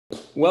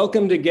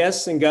Welcome to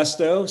Guests and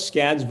Gusto,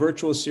 SCAD's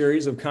virtual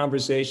series of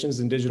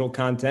conversations and digital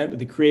content with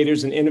the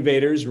creators and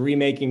innovators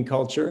remaking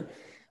culture.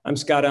 I'm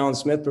Scott Allen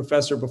Smith,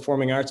 professor of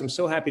performing arts. I'm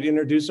so happy to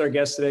introduce our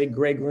guest today,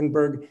 Greg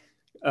Grunberg.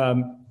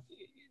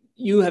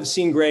 You have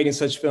seen Greg in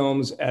such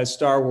films as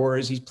Star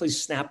Wars. He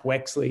plays Snap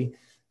Wexley,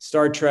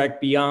 Star Trek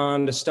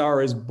Beyond, A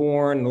Star is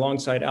Born,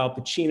 alongside Al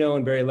Pacino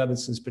and Barry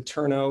Levinson's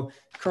Paterno.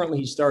 Currently,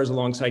 he stars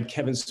alongside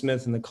Kevin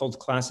Smith in the cult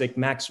classic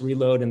Max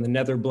Reload and the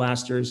Nether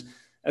Blasters,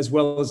 as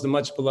well as the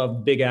much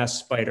beloved Big Ass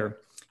Spider.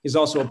 He's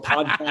also a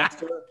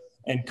podcaster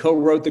and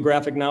co-wrote the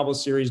graphic novel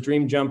series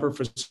Dream Jumper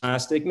for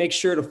Scholastic. Make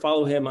sure to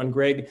follow him on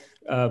Greg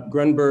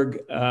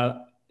Grunberg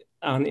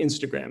on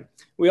Instagram.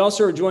 We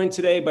also are joined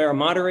today by our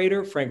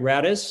moderator, Frank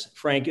Radis.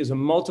 Frank is a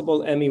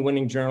multiple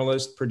Emmy-winning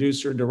journalist,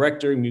 producer,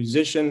 director,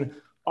 musician,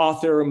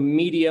 author,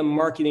 media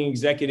marketing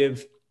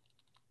executive.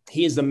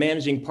 He is the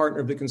managing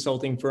partner of the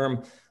consulting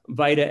firm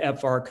Vita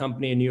FR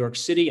Company in New York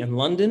City and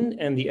London,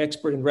 and the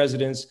expert in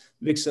residence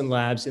Vixen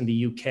Labs in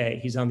the UK.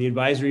 He's on the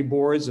advisory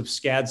boards of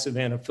SCAD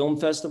Savannah Film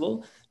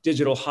Festival,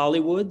 Digital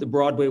Hollywood, the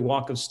Broadway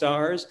Walk of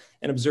Stars,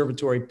 and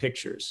Observatory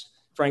Pictures.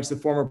 Frank's the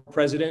former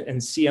president and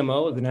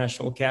CMO of the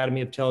National Academy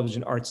of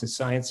Television Arts and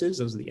Sciences,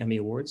 those are the Emmy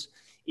Awards,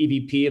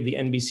 EVP of the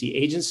NBC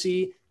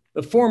Agency,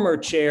 the former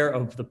chair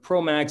of the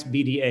Promax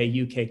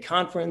BDA UK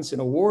Conference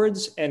and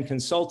Awards, and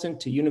consultant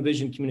to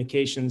Univision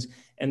Communications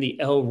and the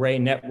El Rey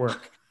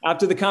Network.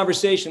 After the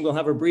conversation, we'll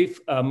have a brief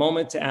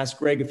moment to ask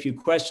Greg a few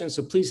questions,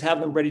 so please have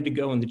them ready to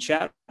go in the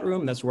chat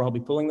room. That's where I'll be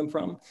pulling them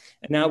from.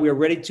 And now we are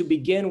ready to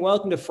begin.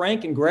 Welcome to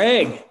Frank and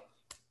Greg.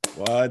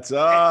 What's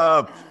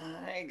up?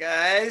 Hey,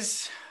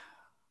 guys.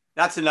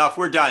 That's enough.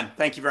 We're done.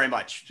 Thank you very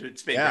much.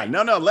 It's been great.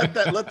 No, let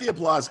the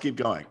applause keep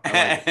going.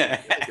 Let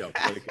it go.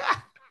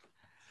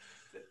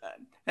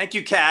 Thank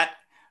you, Kat.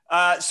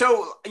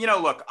 So,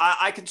 look,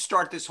 I could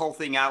start this whole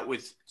thing out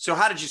with, so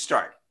how did you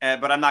start?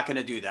 But I'm not going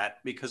to do that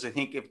because I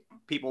think if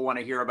people want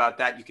to hear about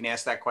that, you can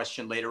ask that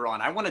question later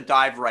on. I want to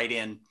dive right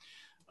in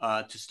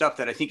to stuff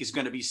that I think is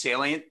going to be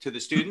salient to the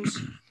students.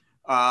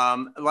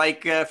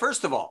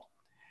 First of all,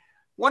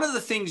 one of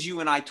the things you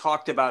and I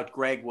talked about,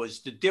 Greg,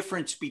 was the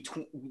difference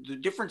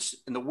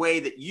in the way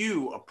that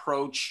you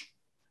approach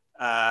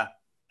an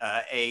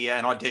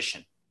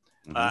audition.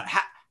 Mm-hmm.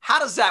 How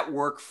does that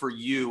work for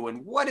you?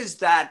 And what is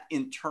that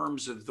in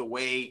terms of the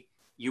way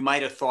you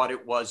might have thought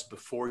it was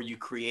before you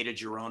created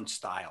your own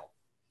style?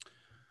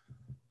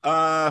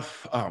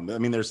 There's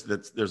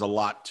a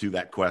lot to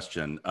that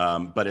question.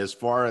 But as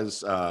far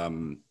as, let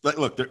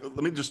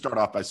me just start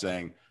off by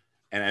saying,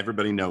 and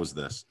everybody knows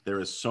this, there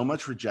is so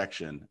much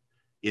rejection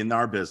in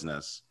our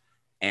business,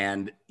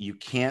 and you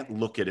can't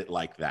look at it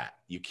like that.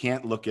 You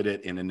can't look at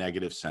it in a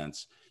negative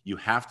sense. You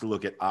have to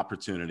look at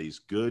opportunities,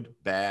 good,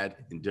 bad,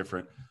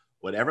 indifferent,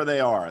 whatever they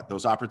are.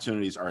 Those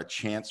opportunities are a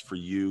chance for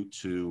you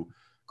to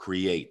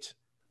create,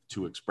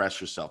 to express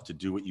yourself, to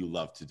do what you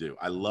love to do.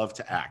 I love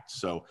to act.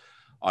 So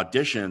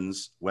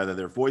auditions, whether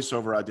they're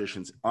voiceover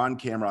auditions,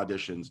 on-camera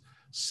auditions,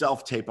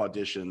 self-tape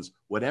auditions,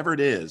 whatever it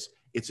is,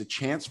 it's a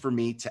chance for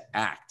me to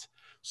act.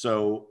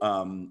 So,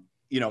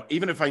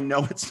 even if I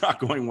know it's not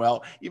going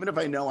well, even if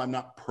I know I'm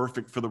not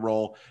perfect for the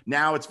role,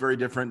 now it's very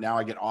different. Now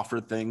I get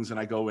offered things and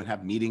I go and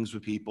have meetings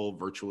with people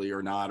virtually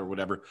or not or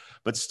whatever,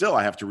 but still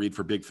I have to read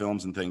for big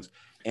films and things.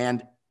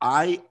 And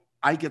I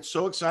get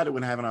so excited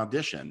when I have an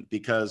audition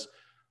because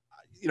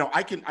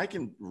I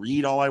can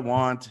read all I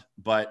want,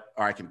 or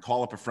I can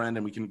call up a friend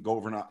and we can go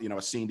over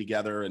a scene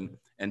together and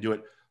do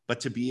it. But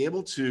to be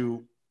able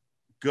to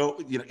go,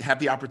 have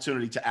the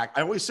opportunity to act,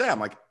 I always say,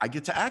 I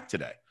get to act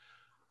today.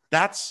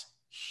 That's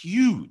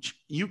huge.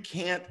 You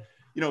can't,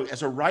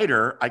 as a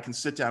writer, I can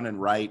sit down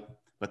and write,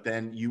 but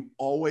then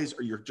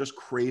you're just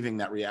craving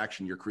that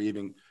reaction. You're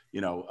craving,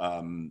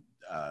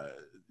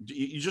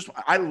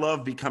 I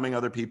love becoming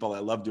other people. I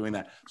love doing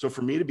that. So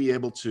for me to be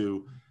able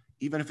to,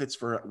 even if it's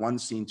for one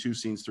scene, two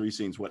scenes, three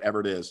scenes, whatever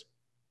it is,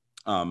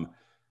 I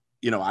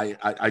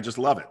just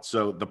love it.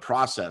 So the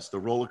process, the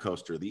roller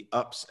coaster, the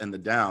ups and the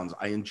downs,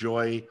 I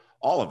enjoy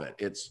all of it.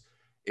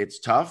 It's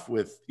tough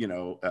with,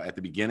 at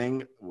the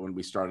beginning when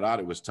we started out,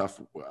 it was tough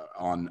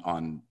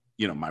on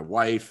my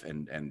wife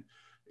and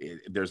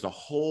there's the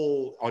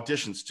whole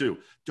auditions too.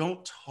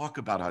 Don't talk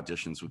about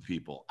auditions with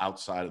people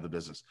outside of the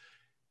business.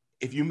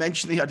 If you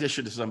mention the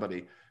audition to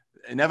somebody,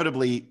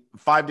 inevitably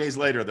 5 days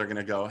later, they're going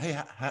to go,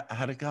 "Hey,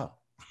 how'd it go?"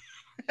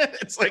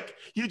 It's like,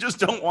 you just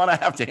don't want to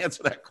have to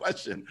answer that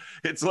question.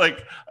 It's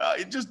like,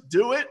 just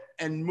do it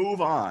and move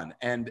on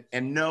and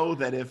know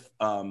that if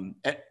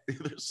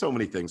there's so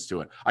many things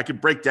to it. I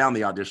could break down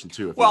the audition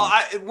too.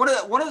 One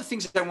of the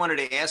things that I wanted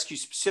to ask you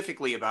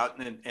specifically about,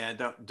 and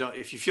don't,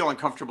 if you feel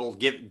uncomfortable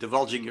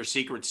divulging your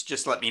secrets,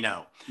 just let me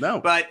know. No.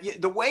 But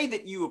the way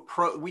that you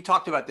approach, we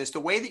talked about this, the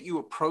way that you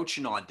approach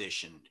an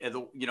audition,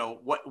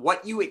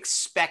 what you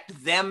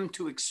expect them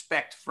to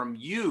expect from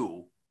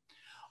you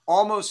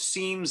almost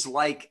seems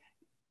like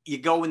you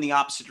go in the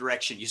opposite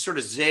direction. You sort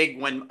of zig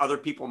when other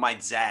people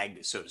might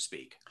zag, so to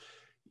speak.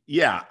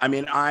 Yeah. I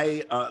mean,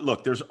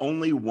 look, there's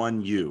only one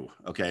you,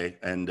 okay?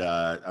 And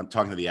I'm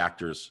talking to the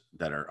actors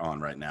that are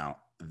on right now.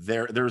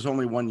 there's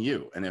only one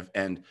you.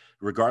 And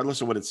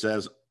regardless of what it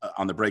says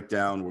on the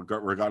breakdown,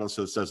 regardless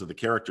of what it says of the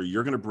character,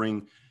 you're going to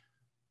bring,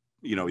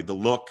 you know, the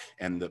look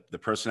and the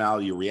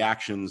personality, your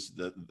reactions,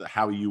 the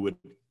how you would,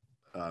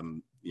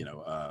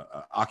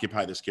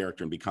 occupy this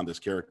character and become this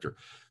character.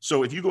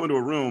 So if you go into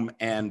a room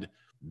and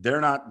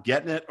they're not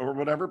getting it or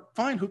whatever,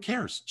 fine, who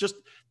cares? Just,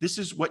 this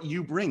is what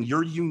you bring.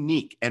 You're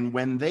unique. And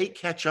when they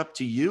catch up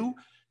to you,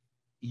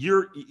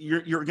 you're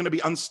going to be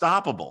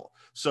unstoppable.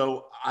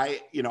 So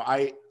when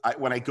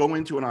I go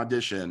into an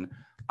audition,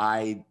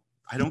 I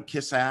don't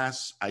kiss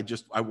ass.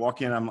 I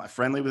walk in, I'm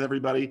friendly with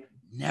everybody,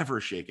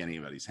 never shake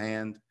anybody's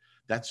hand.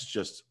 That's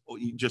just,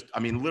 I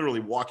mean,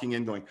 literally walking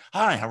in going,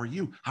 hi, how are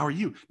you? How are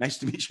you? Nice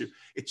to meet you.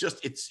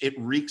 It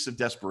reeks of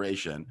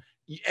desperation.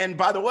 And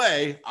by the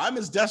way, I'm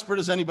as desperate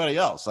as anybody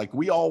else. Like,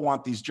 we all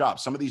want these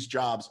jobs. Some of these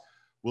jobs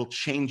will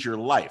change your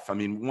life. I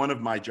mean, one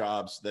of my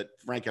jobs that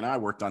Frank and I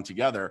worked on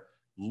together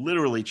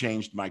literally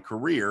changed my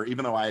career.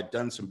 Even though I had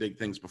done some big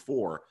things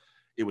before,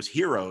 it was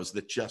Heroes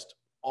that just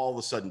all of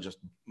a sudden just,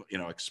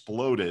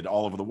 exploded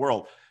all over the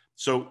world.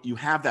 So you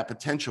have that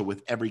potential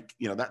with every,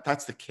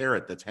 that's the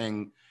carrot that's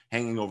hanging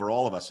over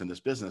all of us in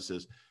this business.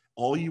 Is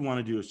all you want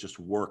to do is just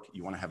work.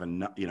 You want to have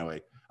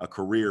a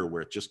career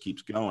where it just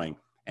keeps going.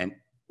 And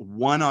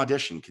one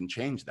audition can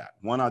change that.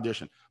 One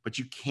audition, but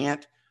you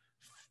can't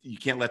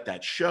let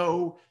that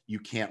show. You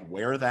can't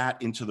wear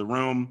that into the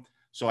room.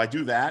 So I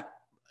do that.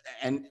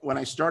 And when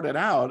I started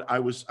out, I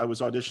was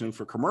auditioning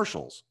for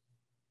commercials.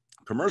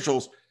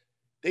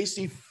 They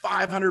see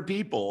 500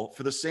 people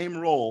for the same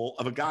role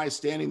of a guy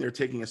standing there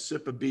taking a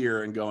sip of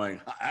beer and going,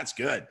 that's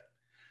good.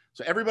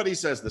 So everybody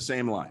says the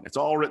same line. It's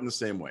all written the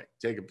same way.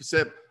 Take a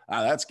sip.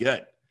 That's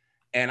good.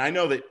 And I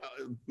know that,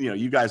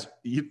 you guys,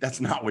 that's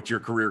not what your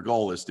career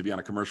goal is, to be on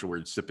a commercial where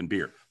you're sipping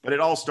beer, but it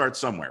all starts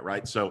somewhere,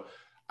 right? So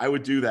I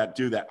would do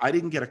that. I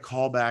didn't get a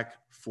call back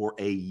for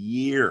a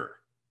year.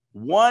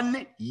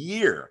 1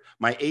 year.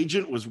 My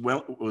agent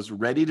was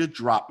ready to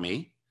drop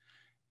me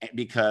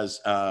because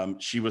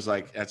she was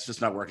like, that's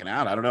just not working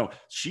out. I don't know.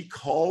 She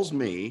calls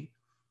me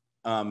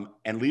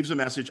and leaves a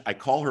message. I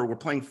call her. We're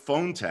playing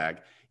phone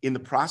tag. In the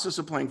process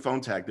of playing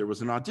phone tag, there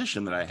was an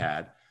audition that I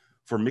had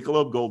for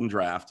Michelob Golden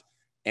Draft.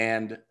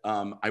 And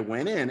I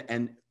went in,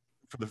 and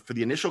for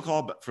the initial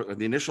call, but for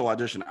the initial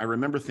audition, I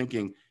remember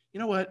thinking, you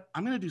know what?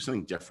 I'm going to do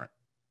something different.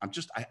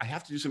 I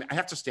have to do something. I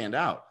have to stand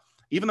out.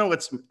 Even though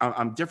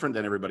I'm different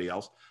than everybody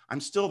else, I'm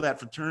still that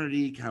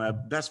fraternity kind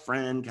of best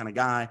friend kind of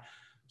guy.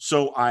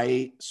 So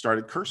I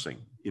started cursing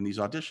in these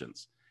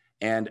auditions,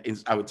 and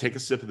I would take a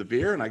sip of the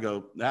beer and I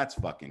go, that's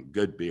fucking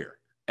good beer.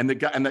 And the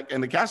guy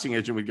and the casting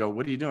agent would go,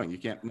 what are you doing? You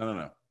can't,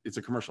 no. It's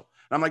a commercial.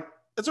 And I'm like,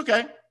 that's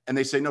okay. And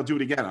they say, no, do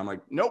it again. I'm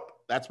like, nope,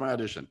 that's my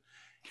audition.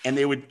 And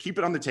they would keep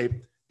it on the tape.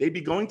 They'd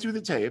be going through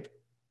the tape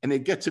and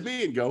they'd get to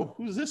me and go,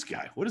 who's this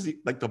guy? What is he,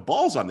 like, the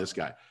balls on this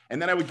guy?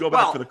 And then I would go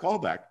back for the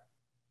callback.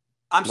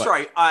 I'm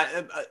sorry.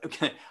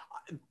 Okay.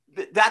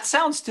 That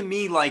sounds to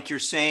me like you're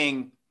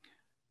saying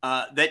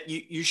that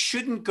you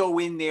shouldn't go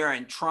in there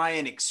and try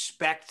and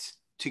expect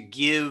to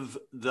give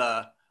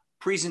the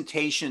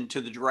presentation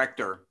to the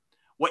director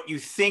what you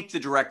think the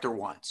director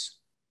wants.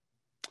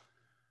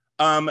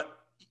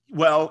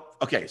 Well,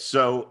 okay.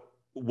 So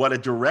what a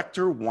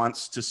director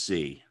wants to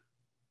see,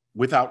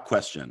 without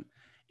question,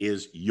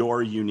 is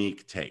your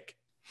unique take.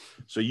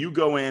 So you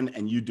go in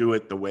and you do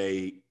it the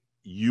way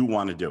you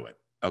want to do it.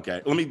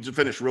 Okay. Let me just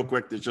finish real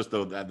quick. There's just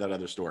that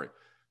other story.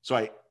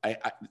 So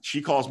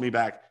she calls me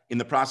back. In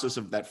the process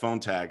of that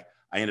phone tag,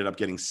 I ended up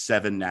getting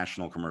 7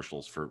 national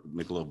commercials for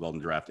Michelob Golden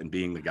Draft and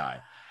being the guy.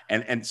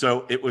 And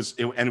so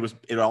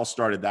it all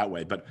started that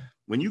way. But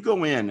when you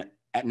go in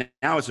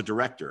now as a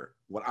director,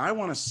 what I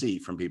want to see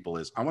from people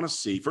is, I want to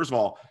see, first of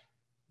all,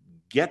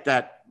 get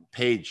that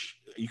page.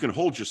 You can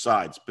hold your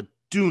sides, but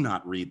do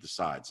not read the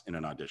sides in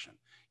an audition.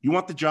 You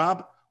want the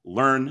job?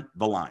 Learn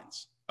the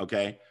lines.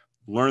 Okay.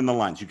 Learn the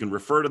lines. You can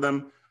refer to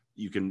them.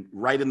 You can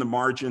write in the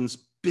margins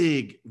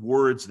big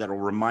words that will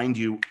remind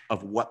you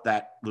of what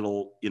that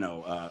little,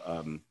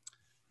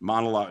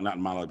 monologue, not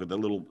monologue, but the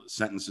little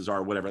sentences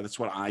are, whatever. That's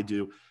what I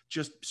do,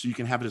 just so you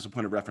can have it as a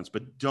point of reference.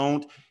 But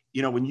don't,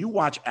 when you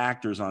watch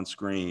actors on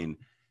screen,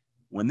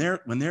 when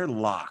they're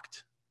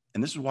locked,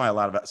 and this is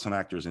why some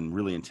actors in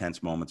really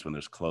intense moments when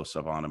there's close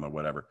up on them or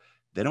whatever,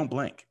 they don't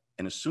blink.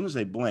 And as soon as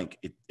they blink,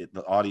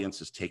 the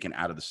audience is taken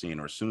out of the scene,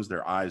 or as soon as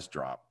their eyes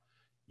drop,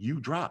 you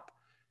drop.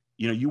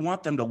 You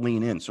want them to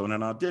lean in. So in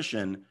an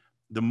audition,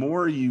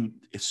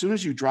 as soon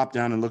as you drop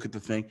down and look at the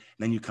thing, and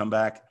then you come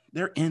back,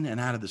 they're in and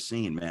out of the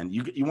scene, man.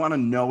 You want to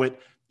know it.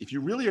 If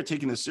you really are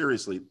taking this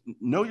seriously,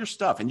 know your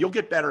stuff, and you'll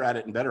get better at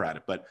it and better at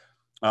it. But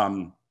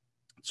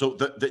so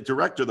the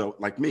director, though,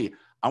 like me,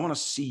 I want to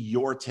see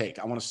your take.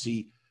 I want to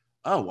see,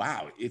 oh,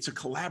 wow, it's a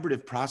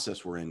collaborative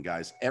process we're in,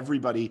 guys.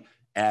 Everybody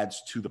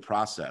adds to the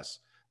process.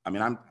 I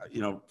mean, I'm,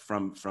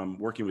 from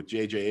working with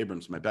J.J.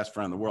 Abrams, my best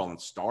friend in the world, and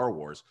Star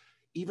Wars.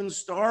 Even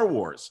Star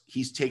Wars,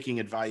 he's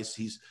taking advice.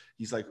 He's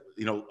like,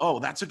 oh,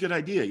 that's a good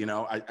idea.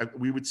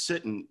 We would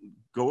sit and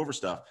go over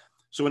stuff.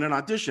 So in an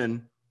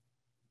audition,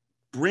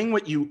 bring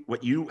what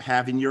you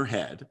have in your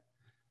head,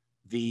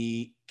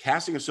 The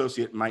casting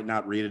associate might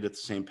not read it at the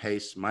same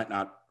pace, might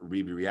not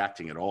be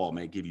reacting at all,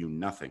 may give you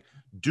nothing.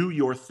 Do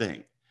your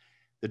thing.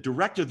 The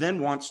director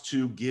then wants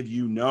to give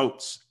you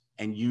notes,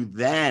 and you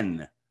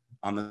then,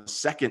 on the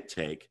second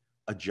take,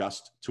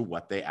 adjust to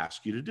what they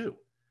ask you to do.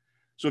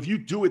 So if you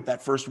do it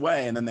that first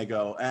way and then they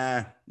go,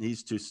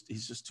 he's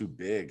just too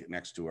big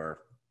next to our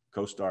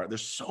co-star.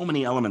 There's so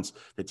many elements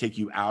that take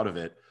you out of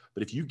it.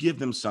 But if you give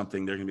them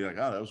something, they're going to be like,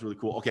 oh, that was really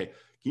cool. Okay,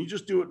 can you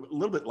just do it a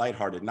little bit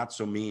lighthearted, not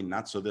so mean,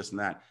 not so this and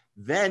that.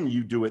 Then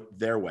you do it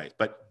their way.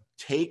 But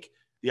take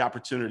the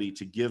opportunity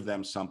to give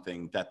them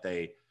something that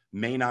they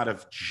may not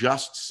have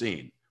just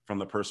seen from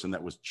the person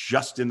that was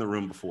just in the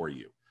room before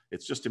you.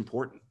 It's just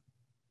important.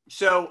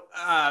 So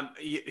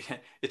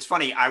it's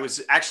funny. I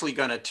was actually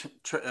going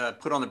to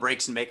put on the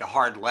brakes and make a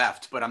hard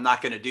left, but I'm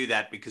not going to do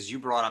that because you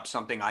brought up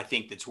something I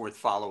think that's worth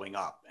following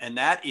up. And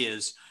that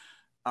is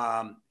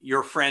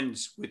your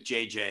friends with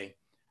J.J.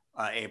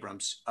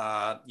 Abrams.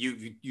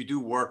 You do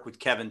work with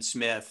Kevin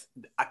Smith.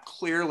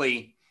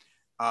 Clearly,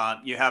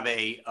 you have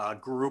a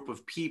group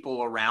of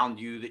people around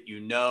you that you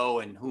know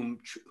and whom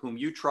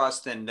you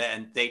trust, and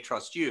then they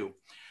trust you.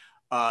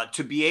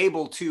 To be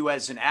able to,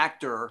 as an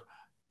actor,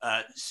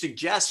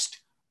 suggest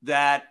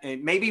that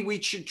maybe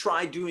we should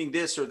try doing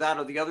this or that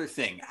or the other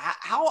thing.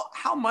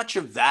 How much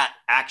of that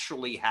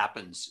actually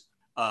happens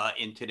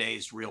in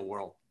today's real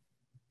world?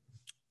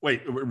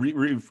 Wait,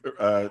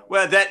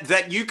 well,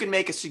 that you can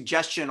make a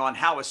suggestion on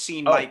how a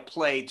scene might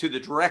play to the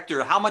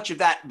director. How much of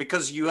that,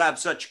 because you have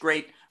such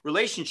great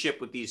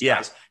relationship with these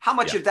guys, how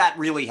much of that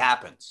really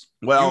happens?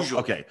 Well,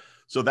 usually? Okay.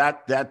 So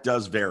that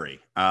does vary.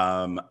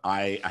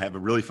 I have a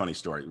really funny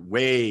story.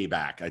 Way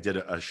back, I did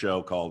a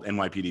show called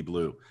NYPD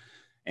Blue,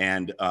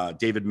 and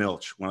David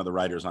Milch, one of the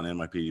writers on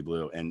NYPD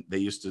Blue, and they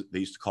used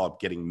to call it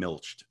getting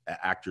milched.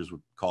 Actors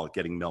would call it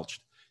getting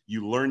milched.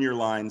 You learn your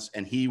lines,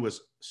 and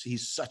he's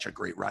such a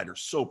great writer,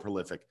 so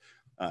prolific.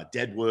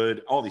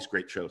 Deadwood, all these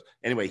great shows.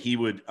 Anyway, he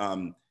would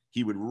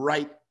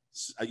write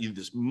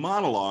this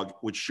monologue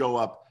would show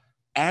up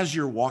as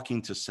you're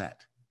walking to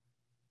set.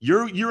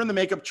 You're in the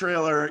makeup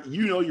trailer,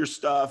 you know your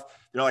stuff.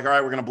 They're like, all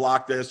right, we're going to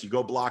block this. You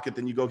go block it.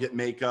 Then you go get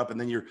makeup. And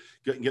then you're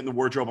getting the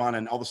wardrobe on,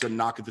 and all of a sudden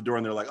knock at the door.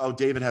 And they're like, oh,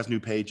 David has new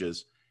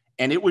pages.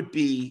 And it would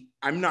be,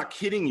 I'm not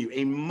kidding you,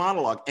 a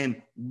monologue.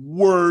 And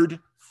word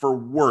for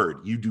word,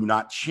 you do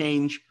not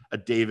change a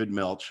David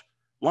Milch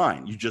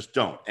line. You just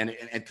don't. And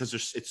because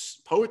it's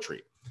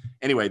poetry.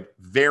 Anyway,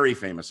 very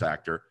famous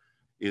actor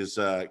gets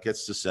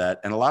to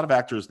set. And a lot of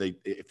actors,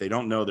 if they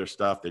don't know their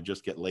stuff, they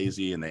just get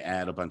lazy and they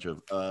add a bunch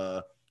of,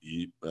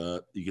 you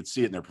could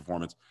see it in their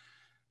performance.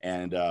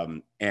 And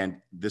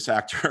this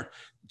actor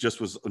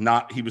was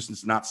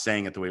just not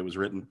saying it the way it was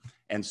written.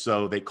 And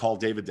so they called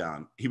David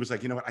down. He was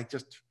like, you know what?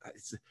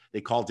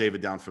 They called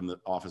David down from the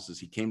offices.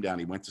 He came down,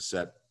 he went to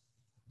set,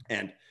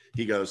 and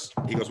he goes,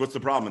 what's the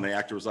problem? And the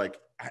actor was like,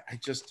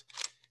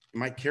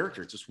 my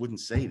character just wouldn't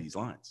say these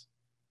lines.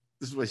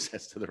 This is what he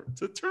says to the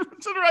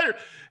writer.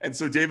 And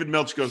so David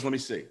Milch goes, let me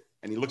see.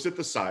 And he looks at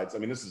the sides. I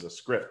mean, this is a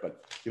script,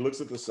 but he looks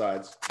at the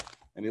sides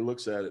and he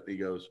looks at it. And he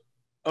goes,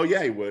 oh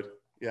yeah, he would.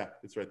 Yeah,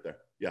 it's right there.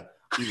 Yeah,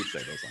 he would say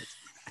those lines.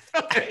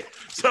 Okay,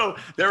 so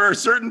there are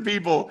certain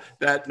people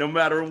that no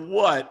matter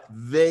what,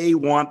 they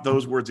want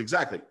those words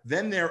exactly.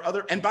 Then there are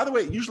other, and by the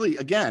way, usually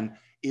again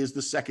is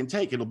the second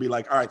take. It'll be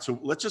like, all right, so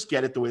let's just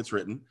get it the way it's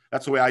written.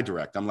 That's the way I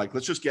direct. I'm like,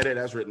 let's just get it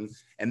as written,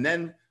 and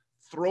then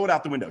throw it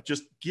out the window.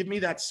 Just give me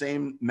that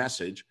same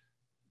message.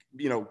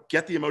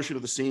 Get the emotion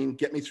of the scene.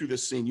 Get me through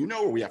this scene. You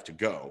know where we have to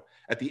go.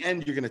 At the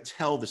end, you're going to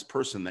tell this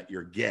person that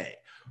you're gay.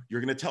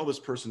 You're going to tell this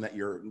person that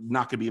you're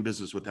not going to be in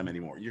business with them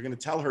anymore. You're going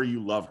to tell her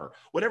you love her.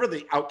 Whatever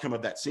the outcome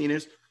of that scene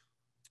is,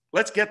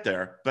 let's get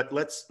there. But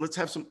let's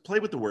have some play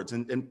with the words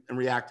and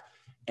react.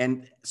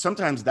 And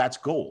sometimes that's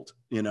gold.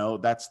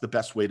 That's the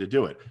best way to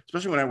do it.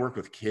 Especially when I work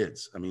with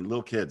kids. I mean,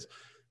 little kids,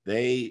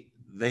 they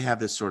have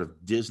this sort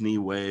of Disney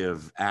way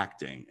of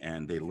acting,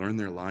 and they learn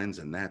their lines,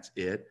 and that's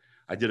it.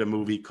 I did a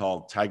movie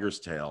called Tiger's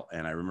Tail,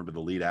 and I remember the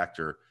lead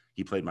actor,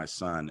 he played my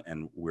son,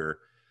 and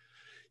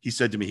he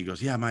said to me, he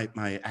goes, yeah,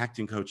 my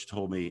acting coach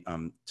told me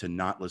to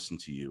not listen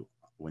to you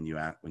when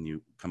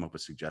you come up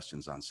with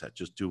suggestions on set.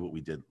 Just do what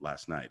we did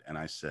last night. And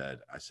I said,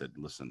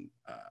 listen,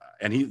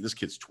 and this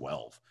kid's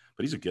 12,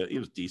 but he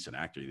was a decent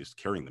actor. He was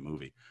carrying the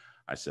movie.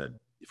 I said,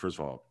 first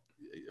of all,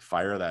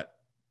 fire that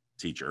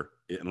teacher,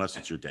 unless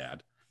it's your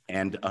dad.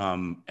 And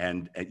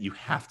you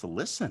have to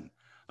listen.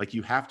 Like,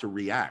 you have to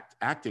react.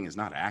 Acting is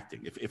not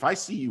acting. If I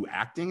see you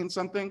acting in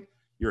something,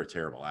 you're a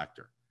terrible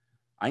actor.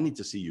 I need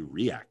to see you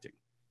reacting.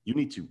 You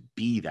need to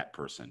be that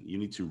person. You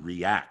need to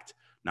react,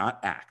 not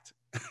act.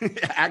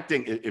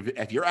 Acting,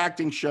 if your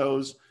acting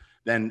shows,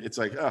 then it's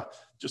like,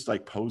 just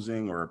like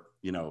posing or,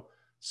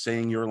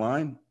 saying your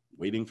line,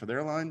 waiting for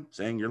their line,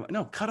 saying your line.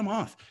 No, cut them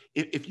off.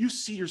 If you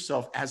see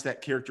yourself as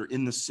that character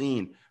in the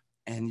scene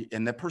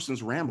and that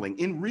person's rambling,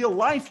 in real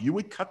life, you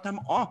would cut them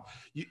off.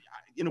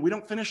 We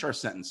don't finish our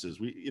sentences.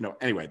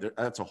 Anyway,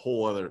 that's a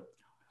whole other.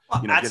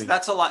 Well,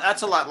 that's a lot.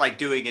 That's a lot like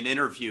doing an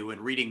interview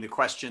and reading the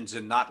questions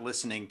and not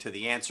listening to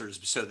the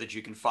answers so that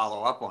you can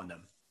follow up on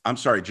them. I'm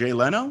sorry, Jay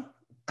Leno?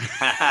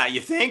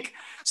 You think?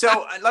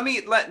 So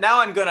now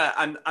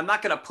I'm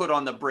not gonna put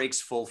on the brakes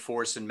full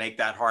force and make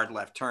that hard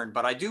left turn,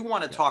 but I do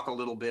want to talk a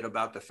little bit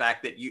about the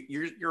fact that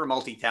you're a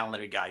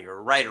multi-talented guy. You're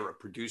a writer, a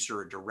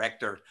producer, a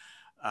director.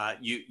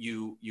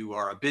 You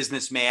are a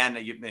businessman.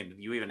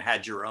 You even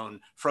had your own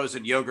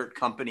frozen yogurt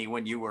company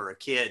when you were a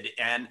kid,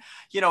 and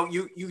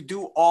you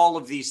do all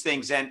of these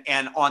things,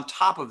 and on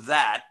top of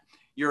that,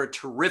 you're a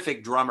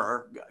terrific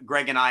drummer.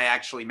 Greg and I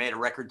actually made a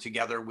record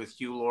together with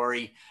Hugh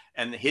Laurie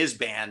and his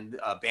band,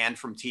 Band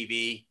from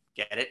TV.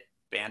 Get it?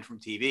 Band from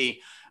TV.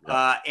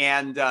 Yep.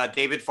 And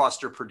David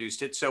Foster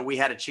produced it. So we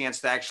had a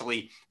chance to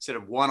actually sort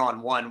of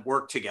one-on-one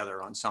work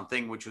together on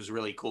something, which was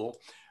really cool.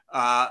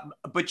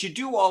 But you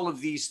do all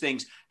of these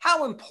things.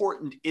 How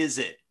important is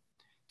it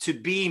to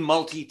be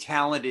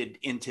multi-talented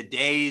in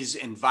today's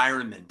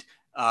environment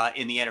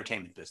in the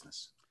entertainment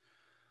business?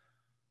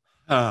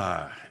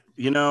 That's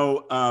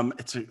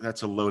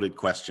a loaded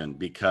question,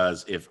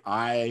 because if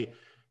I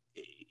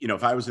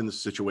was in the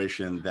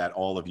situation that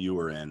all of you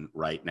are in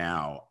right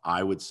now,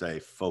 I would say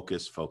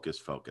focus, focus,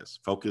 focus.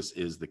 Focus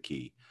is the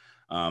key.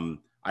 I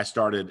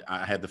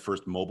had the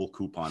first mobile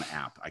coupon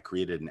app. I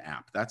created an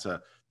app. That's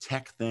a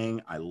tech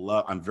thing.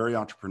 I'm very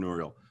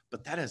entrepreneurial,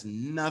 but that has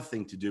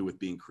nothing to do with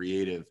being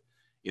creative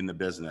in the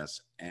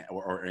business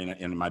or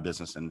in my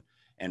business. And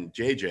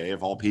JJ,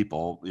 of all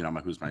people,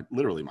 who's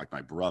literally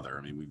my brother.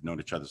 I mean, we've known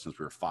each other since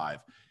we were 5.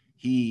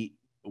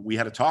 We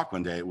had a talk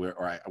one day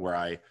where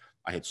I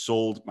had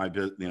sold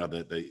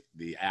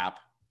the app,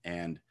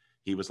 and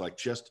he was like,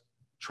 just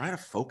try to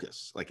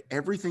focus, like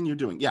everything you're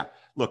doing. Yeah.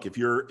 Look, if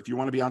you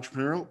want to be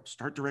entrepreneurial,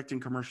 start directing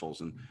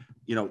commercials, and,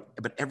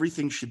 but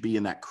everything should be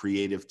in that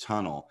creative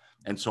tunnel.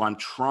 And so I'm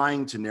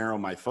trying to narrow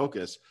my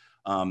focus.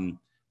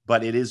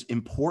 But it is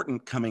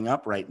important coming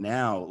up right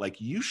now.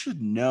 Like, you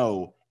should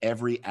know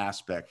every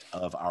aspect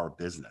of our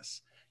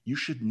business. You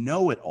should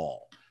know it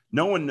all.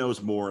 No one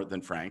knows more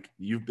than Frank.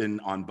 You've been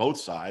on both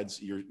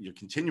sides. You're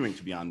continuing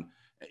to be on,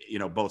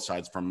 both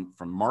sides from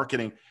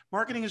marketing.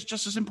 Marketing is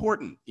just as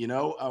important.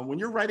 When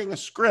you're writing a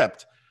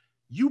script,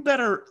 you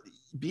better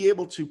be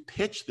able to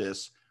pitch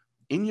this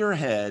in your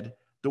head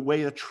the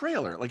way a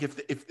trailer. Like,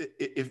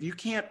 if you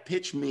can't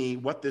pitch me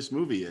what this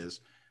movie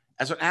is,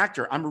 as an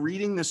actor, I'm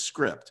reading this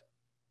script.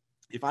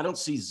 If I don't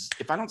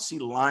see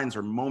lines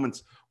or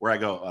moments where I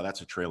go, oh,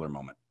 that's a trailer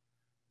moment,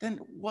 then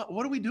what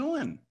are we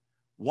doing?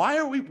 Why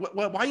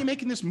are you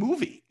making this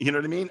movie? You know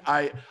what I mean?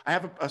 I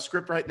have a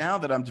script right now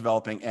that I'm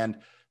developing, and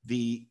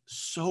the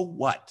so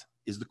what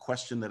is the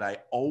question that I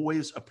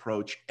always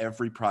approach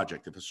every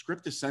project. If a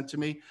script is sent to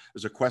me,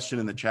 there's a question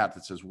in the chat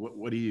that says,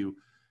 what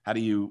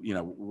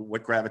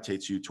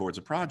gravitates you towards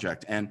a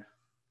project? And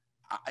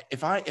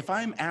if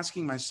I'm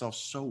asking myself,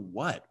 so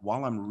what,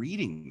 while I'm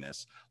reading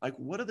this, like,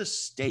 what are the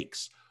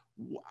stakes?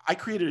 I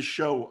created a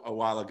show a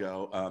while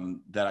ago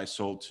that I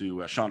sold to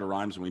Shonda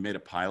Rhimes, and we made a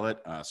pilot.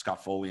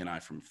 Scott Foley and I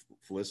from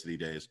Felicity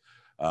days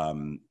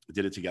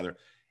did it together.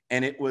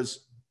 And it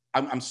was,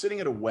 I'm sitting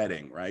at a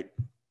wedding, right?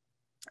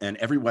 And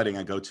every wedding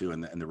I go to,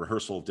 and the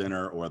rehearsal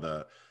dinner or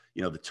the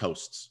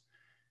toasts,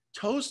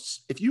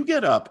 if you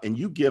get up and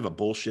you give a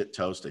bullshit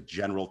toast, a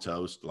general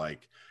toast,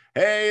 like,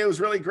 hey, it was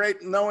really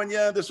great knowing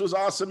you. This was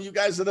awesome. You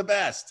guys are the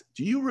best.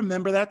 Do you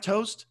remember that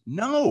toast?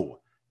 No,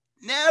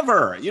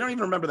 never. You don't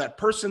even remember that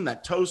person,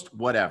 that toast,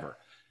 whatever.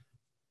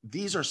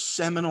 These are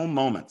seminal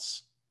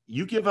moments.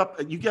 You get up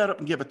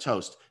and give a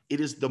toast. It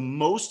is the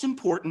most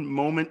important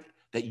moment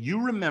that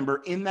you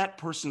remember in that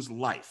person's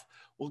life.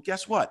 Well,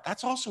 guess what?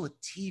 That's also a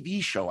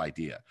TV show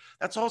idea.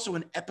 That's also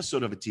an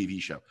episode of a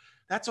TV show.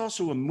 That's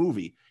also a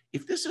movie.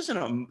 If this isn't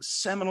a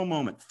seminal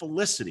moment,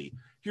 Felicity,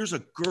 here's a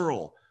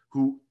girl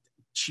who,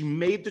 she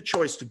made the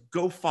choice to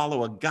go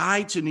follow a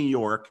guy to New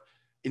York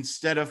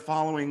instead of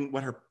following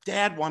what her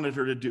dad wanted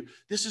her to do.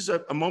 This is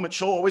a moment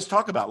she'll always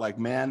talk about, like,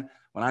 man,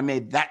 when I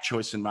made that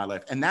choice in my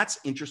life. And that's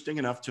interesting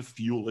enough to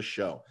fuel a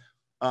show.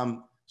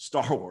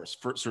 Star Wars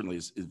certainly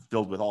is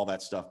filled with all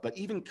that stuff. But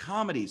even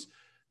comedies,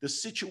 the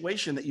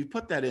situation that you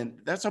put that in,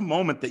 that's a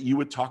moment that you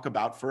would talk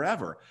about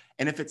forever.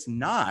 And if it's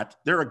not,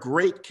 there are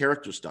great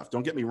character stuff.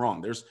 Don't get me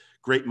wrong. There's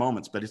great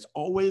moments, but it's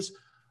always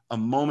a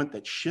moment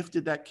that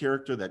shifted that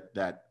character,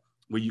 that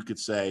where you could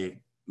say,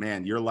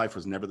 man, your life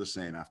was never the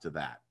same after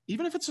that,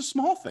 even if it's a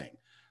small thing.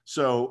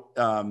 So,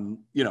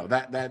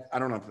 that I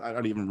don't know. I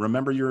don't even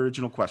remember your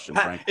original question,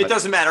 Frank. It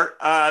doesn't matter,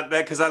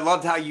 because I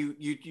loved how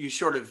you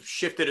sort of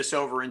shifted us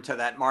over into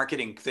that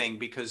marketing thing,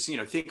 because,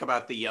 think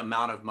about the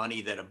amount of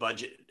money that a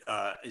budget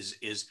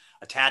is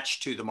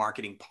attached to the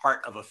marketing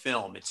part of a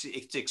film.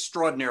 It's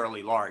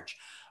extraordinarily large.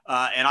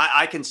 And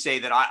I can say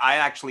that I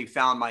actually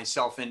found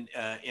myself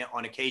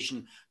on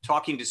occasion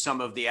talking to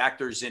some of the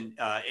actors and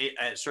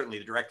certainly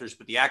the directors,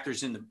 but the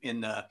actors in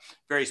the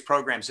various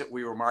programs that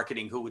we were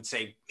marketing, who would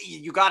say,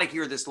 "You got to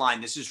hear this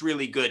line. This is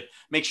really good.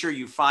 Make sure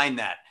you find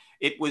that."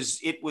 It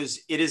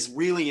is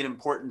really an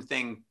important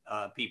thing,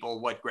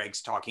 people, what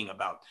Greg's talking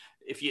about.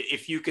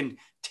 If you can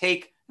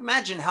take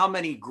Imagine how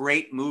many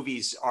great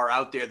movies are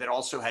out there that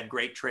also had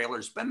great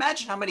trailers. But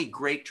imagine how many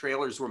great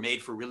trailers were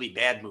made for really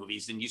bad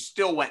movies, and you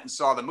still went and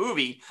saw the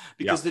movie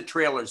because the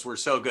trailers were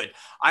so good.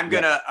 I'm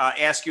going to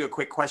ask you a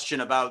quick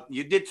question about,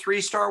 you did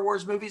 3 Star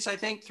Wars movies, I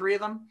think, 3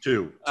 of them?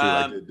 Two.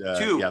 I did,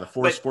 2. Yeah, the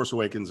Force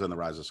Awakens and the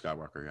Rise of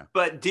Skywalker, yeah.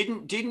 But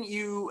didn't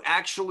you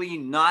actually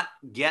not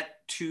get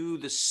to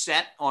the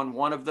set on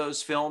one of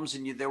those films,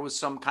 and there was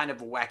some kind of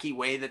wacky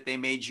way that they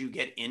made you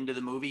get into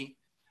the movie?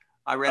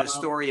 I read a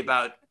story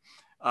about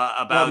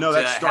no,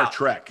 that's Star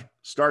Trek.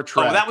 Star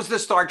Trek. Oh, that was the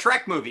Star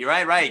Trek movie,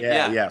 right?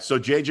 Yeah. So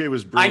JJ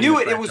was I knew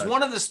it. It was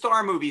one of the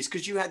Star movies,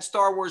 because you had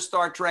Star Wars,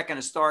 Star Trek, and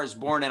A Star Is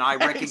Born, and I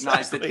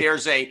recognize that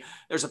there's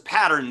a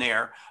pattern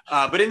there.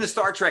 But in the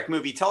Star Trek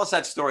movie, tell us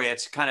that story.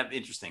 It's kind of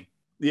interesting.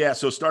 Yeah,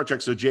 so Star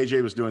Trek. So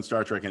JJ was doing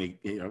Star Trek, and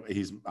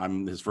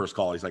I'm his first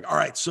call. He's like, "All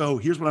right, so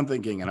here's what I'm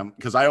thinking," and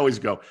because I always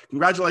go,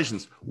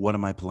 "Congratulations, what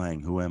am I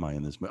playing? Who am I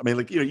in this movie?" I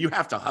mean, you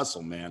have to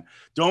hustle, man.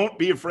 Don't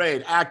be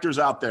afraid. Actors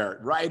out there,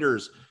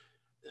 writers,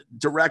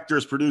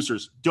 directors,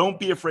 producers, don't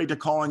be afraid to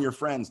call on your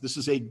friends. This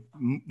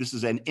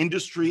is an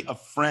industry of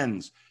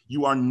friends.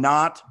 You are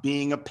not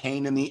being a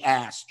pain in the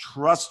ass.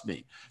 Trust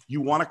me.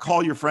 You want to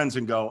call your friends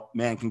and go,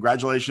 "Man,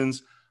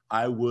 congratulations.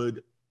 I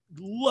would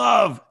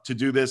love to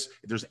do this.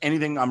 If there's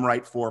anything I'm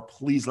right for,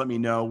 please let me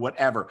know."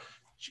 Whatever.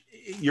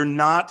 You're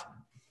not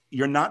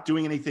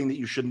doing anything that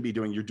you shouldn't be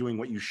doing. You're doing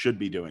what you should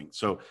be doing.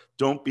 So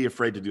don't be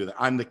afraid to do that.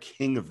 I'm the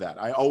king of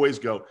that. I always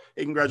go,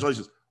 "Hey,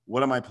 congratulations.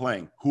 What am I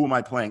playing? Who am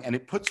I playing?" And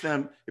it puts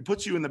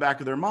you in the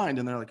back of their mind,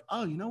 and they're like,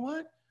 "Oh, you know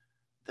what?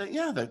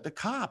 The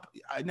cop.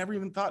 I never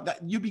even thought that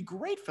you'd be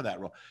great for that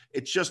role."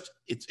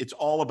 It's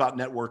all about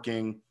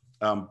networking.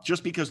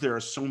 Just because there are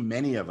so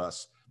many of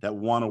us that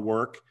want to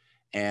work,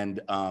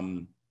 and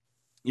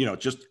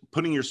just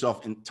putting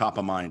yourself in top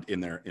of mind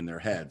in their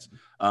heads.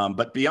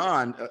 But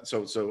beyond,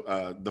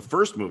 the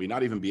first movie,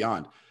 not even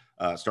beyond.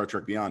 Star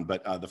Trek Beyond,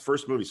 but the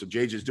first movie. So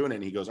JJ's doing it,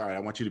 and he goes, "All right, I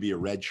want you to be a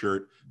red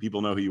shirt.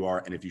 People know who you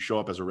are, and if you show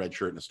up as a red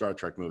shirt in a Star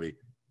Trek movie,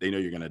 they know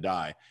you're going to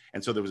die."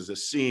 And so there was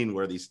this scene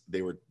where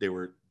they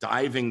were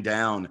diving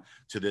down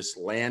to this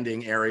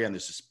landing area, and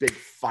there's this big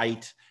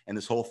fight and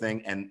this whole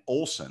thing. And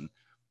Olsen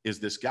is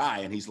this guy,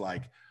 and he's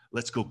like,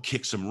 "Let's go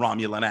kick some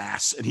Romulan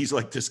ass." And he's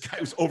like, this guy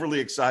was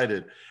overly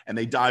excited, and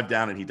they dive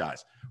down, and he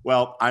dies.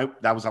 Well, I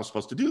was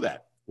supposed to do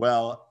that.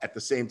 Well, at the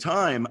same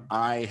time,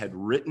 I had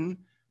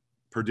written,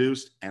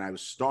 produced, and I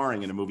was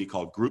starring in a movie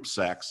called Group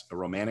Sex, a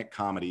romantic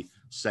comedy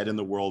set in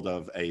the world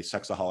of a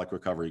sexaholic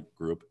recovery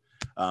group.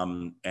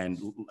 And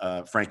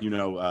Frank,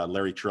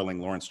 Larry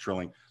Trilling, Lawrence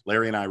Trilling.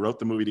 Larry and I wrote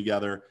the movie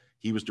together.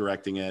 He was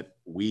directing it.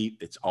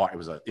 It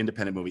was an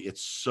independent movie.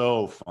 It's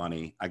so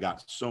funny. I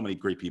got so many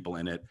great people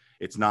in it.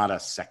 It's not a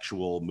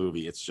sexual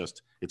movie.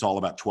 It's all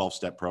about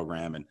 12-step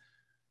program. And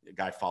a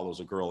guy follows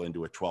a girl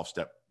into a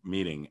 12-step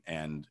meeting,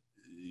 and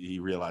he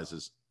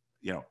realizes,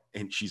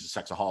 and she's a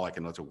sexaholic,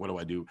 and let's say, what do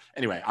I do?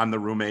 Anyway, I'm the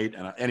roommate.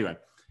 And anyway,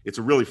 it's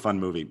a really fun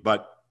movie,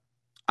 but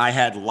I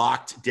had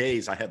locked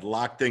days. I had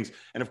locked things.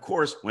 And of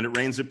course, when it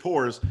rains, it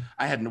pours.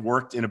 I hadn't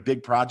worked in a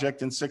big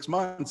project in 6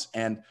 months.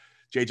 And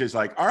JJ's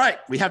like, "All right,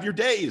 we have your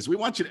days. We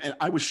want you to," and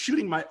I was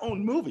shooting my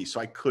own movie,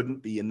 so I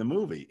couldn't be in the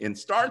movie in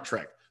Star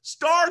Trek.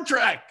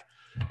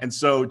 And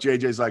so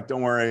JJ's like,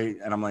 "Don't worry."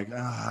 And I'm like,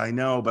 "I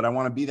know, but I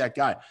want to be that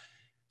guy."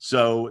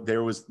 So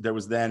there was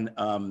then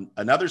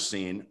another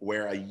scene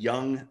where a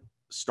young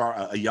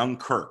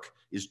Kirk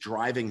is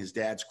driving his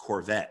dad's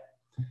Corvette.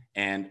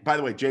 And by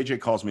the way, JJ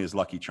calls me his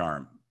lucky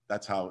charm.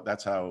 That's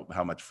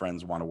how much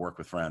friends want to work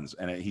with friends.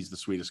 And he's the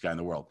sweetest guy in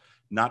the world.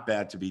 Not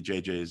bad to be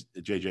JJ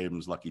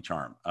Abrams' lucky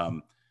charm.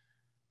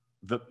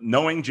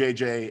 Knowing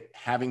JJ,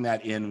 having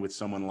that in with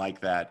someone like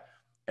that,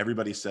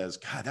 everybody says,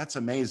 "God, that's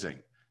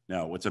amazing."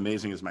 No, what's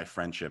amazing is my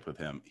friendship with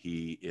him.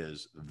 He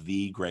is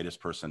the greatest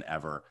person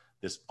ever.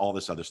 All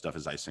this other stuff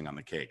is icing on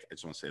the cake. I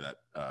just want to say that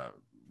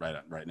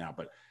right now,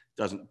 but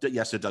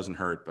it doesn't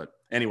hurt. But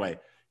anyway,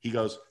 he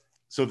goes,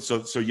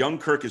 so young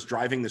Kirk is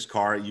driving this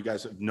car. You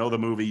guys know the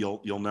movie,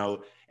 you'll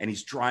know. And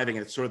he's driving,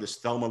 and it's sort of this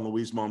Thelma and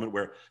Louise moment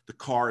where the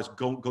car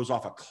goes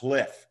off a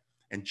cliff.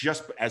 And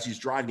just as he's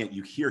driving it,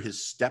 you hear his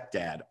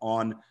stepdad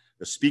on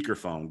the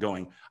speakerphone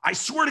going, "I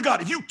swear to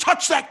God, if you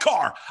touch that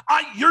car,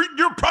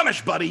 you're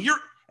punished, buddy."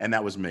 And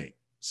that was me.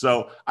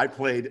 So I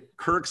played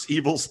Kirk's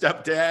evil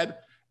stepdad,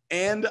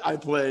 and I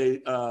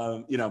play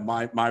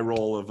my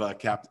role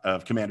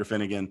of Commander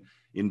Finnegan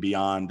in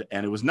Beyond.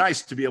 And it was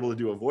nice to be able to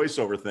do a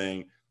voiceover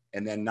thing,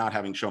 and then not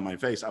having shown my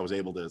face, I was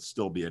able to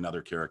still be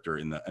another character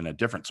in a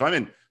different. So I'm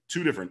in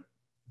 2 different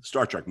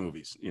Star Trek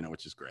movies,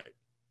 which is great.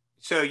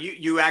 So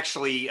you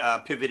actually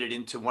pivoted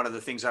into one of the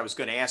things I was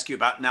going to ask you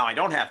about. Now I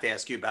don't have to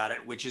ask you about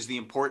it, which is the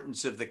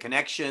importance of the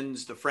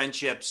connections, the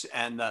friendships,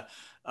 and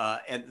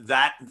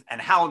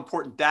how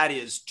important that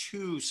is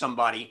to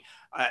somebody.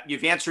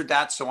 You've answered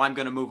that, so I'm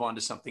going to move on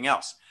to something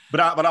else.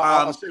 But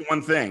I'll say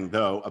one thing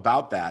though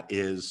about that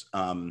is,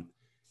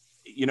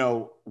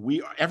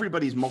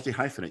 everybody's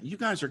multi-hyphenate. You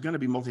guys are going to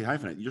be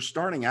multi-hyphenate. You're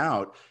starting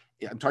out.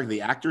 I'm talking to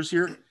the actors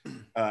here,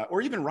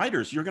 or even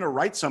writers. You're going to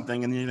write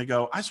something, and you're going to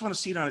go, "I just want to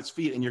see it on its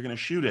feet," and you're going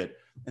to shoot it.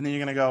 And then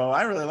you're going to go,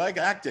 I really like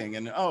acting.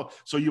 And, oh,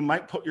 so you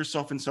might put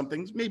yourself in some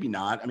things, maybe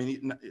not. I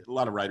mean, a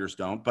lot of writers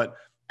don't, but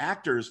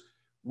actors,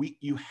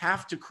 you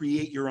have to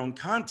create your own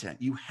content.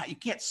 You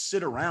can't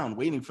sit around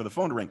waiting for the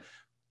phone to ring.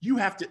 You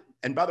have to.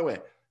 And by the way,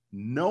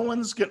 no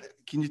one's going to,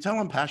 can you tell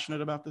I'm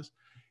passionate about this?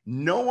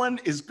 No one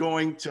is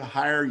going to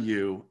hire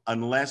you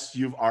unless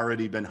you've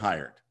already been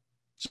hired.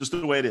 It's just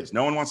the way it is.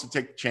 No one wants to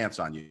take a chance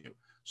on you.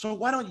 So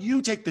why don't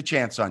you take the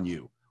chance on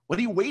you? What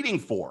are you waiting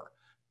for?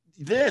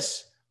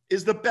 This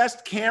is the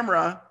best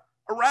camera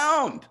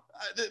around.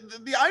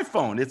 The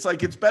iPhone. It's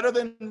like, it's better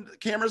than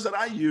cameras that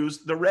I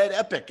use, the Red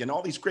Epic and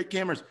all these great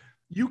cameras.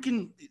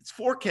 It's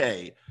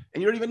 4K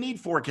and you don't even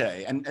need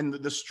 4K and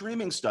the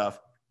streaming stuff.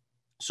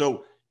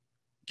 So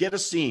get a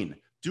scene,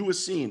 do a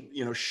scene,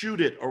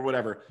 shoot it or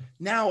whatever.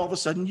 Now, all of a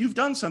sudden you've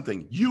done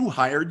something. You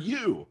hired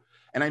you.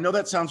 And I know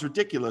that sounds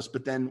ridiculous,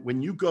 but then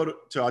when you go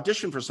to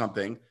audition for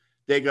something,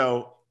 they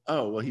go,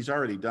 oh, well, he's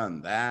already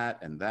done that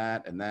and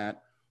that and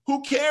that.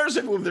 Who cares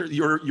if they're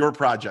your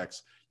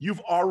projects?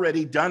 You've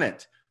already done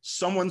it.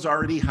 Someone's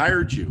already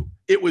hired you.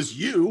 It was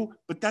you,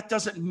 but that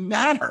doesn't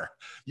matter.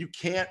 You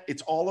can't,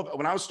 it's all of,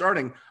 when I was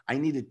starting, I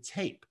needed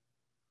tape.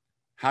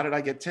 How did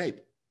I get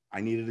tape? I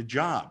needed a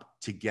job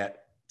to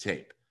get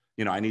tape.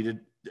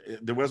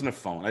 There wasn't a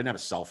phone. I didn't have a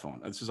cell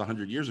phone. This is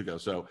 100 years ago.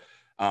 So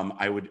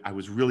I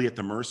was really at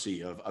the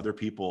mercy of other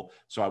people.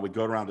 So I would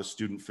go around to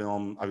student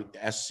film,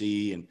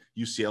 SC and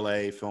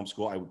UCLA film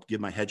school. I would give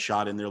my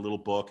headshot in their little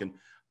book and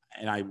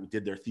I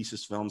did their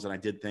thesis films and I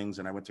did things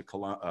and I went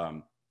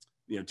to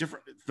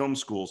different film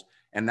schools.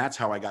 And that's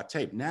how I got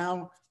tape.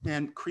 Now,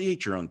 man,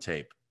 create your own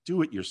tape,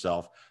 do it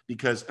yourself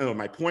because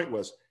my point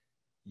was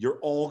you're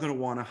all going to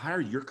want to hire.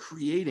 You're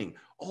creating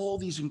all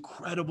these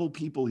incredible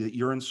people that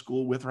you're in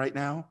school with right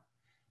now.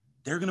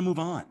 They're going to move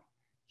on.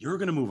 You're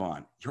going to move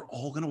on. You're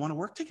all going to want to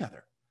work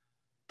together.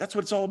 That's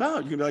what it's all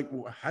about. You're going to be like,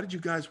 well, how did you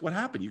guys, what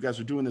happened? You guys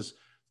are doing this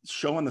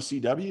show on the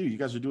CW. You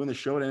guys are doing this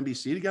show at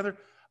NBC together.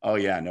 Oh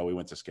yeah, no, we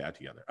went to SCAD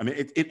together. I mean,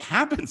 it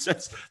happens.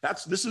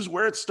 This is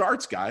where it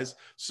starts, guys.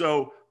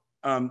 So,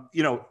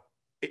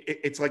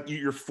 it's like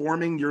you're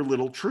forming your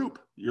little troupe,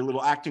 your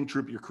little acting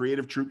troupe, your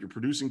creative troupe, your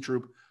producing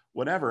troupe,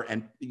 whatever.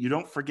 And you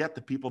don't forget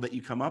the people that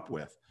you come up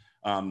with.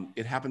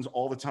 It happens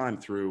all the time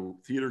through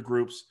theater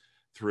groups,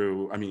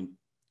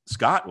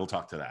 Scott will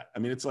talk to that. I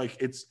mean, it's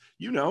like,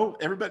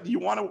 everybody, you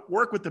want to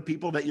work with the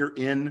people that you're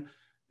in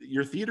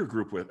your theater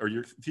group with or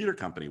your theater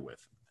company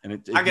with. And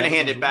I'm going to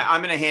hand it back.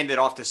 I'm going to hand it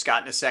off to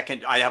Scott in a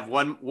second. I have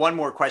one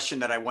more question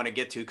that I want to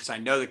get to because I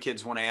know the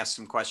kids want to ask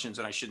some questions,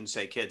 and I shouldn't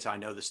say kids. I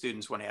know the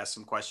students want to ask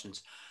some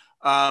questions.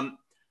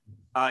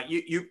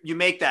 You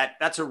make that.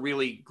 That's a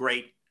really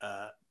great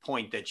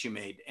point that you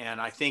made,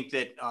 and I think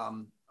that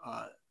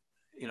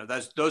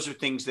those are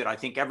things that I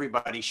think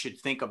everybody should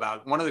think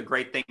about. One of the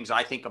great things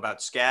I think about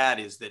SCAD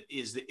is that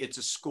it's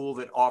a school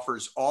that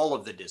offers all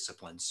of the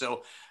disciplines.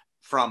 So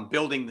from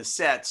building the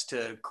sets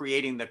to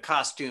creating the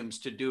costumes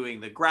to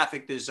doing the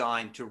graphic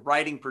design to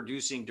writing,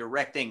 producing,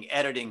 directing,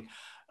 editing,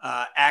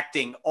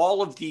 acting,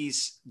 all of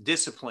these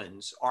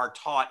disciplines are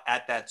taught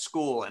at that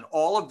school and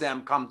all of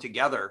them come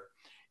together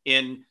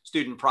in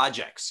student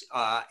projects.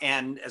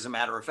 And as a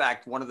matter of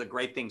fact, one of the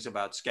great things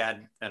about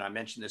SCAD, and I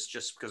mentioned this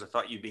just because I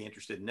thought you'd be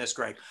interested in this,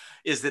 Greg,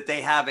 is that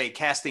they have a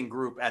casting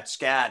group at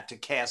SCAD to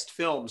cast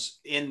films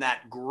in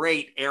that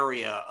great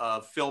area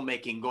of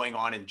filmmaking going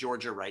on in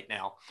Georgia right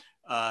now.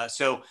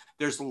 So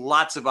there's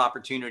lots of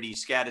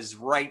opportunities. SCAD is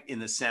right in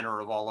the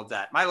center of all of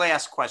that. My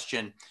last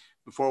question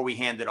before we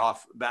hand it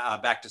off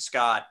back to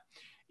Scott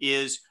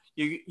is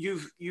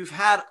you've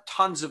had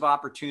tons of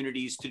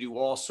opportunities to do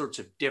all sorts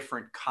of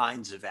different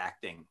kinds of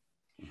acting.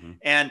 Mm-hmm.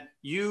 And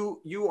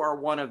you are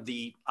one of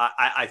the,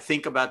 I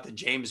think about the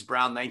James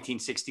Brown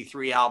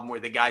 1963 album where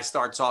the guy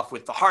starts off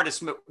with the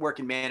hardest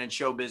working man in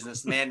show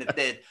business, the man that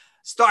did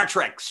Star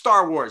Trek,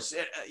 Star Wars,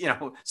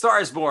 Star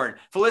is Born,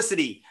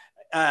 Felicity,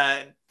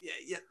 I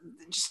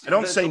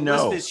don't say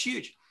no. List is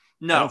huge.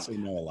 No, I don't say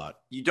no a lot.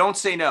 You don't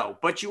say no,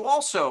 but you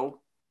also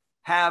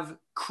have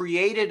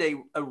created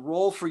a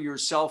role for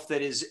yourself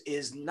that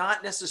is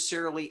not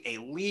necessarily a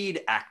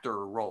lead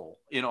actor role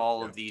in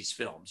all of these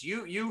films.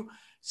 You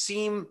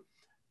seem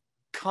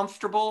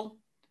comfortable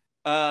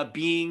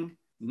being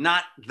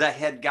not the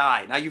head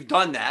guy. Now you've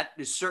done that.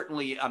 There's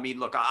certainly,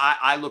 look,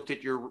 I looked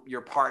at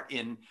your part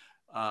in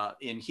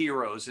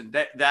Heroes, and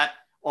that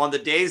on the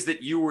days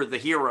that you were the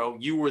hero,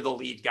 you were the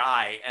lead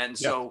guy. And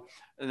so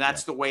and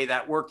that's the way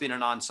that worked in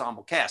an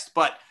ensemble cast.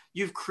 But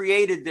you've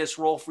created this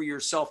role for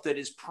yourself that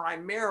is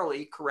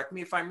primarily, correct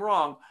me if I'm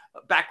wrong,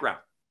 background.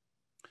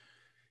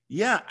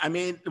 Yeah.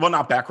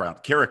 Not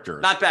background, character.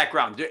 Not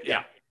background.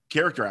 Yeah.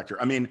 Character actor.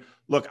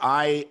 Look,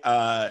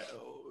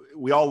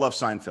 we all love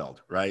Seinfeld,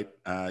 right?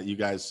 You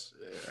guys,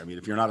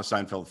 if you're not a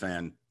Seinfeld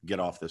fan,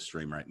 get off this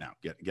stream right now.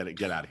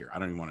 Get out of here. I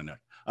don't even want to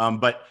know.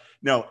 But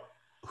no,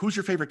 who's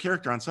your favorite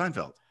character on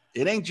Seinfeld?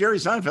 It ain't Jerry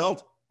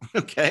Seinfeld.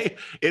 Okay.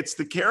 It's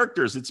the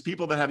characters. It's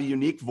people that have a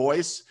unique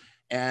voice.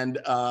 And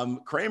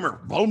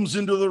Kramer bums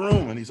into the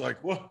room and he's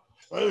like, "What?"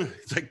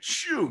 It's like,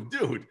 "Shoo,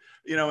 dude,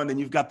 you know, and then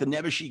you've got the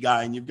Nebuchadnezzar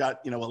guy, and you've got,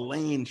 you know,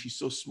 Elaine. She's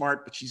so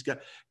smart, but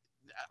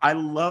I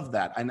love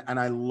that. And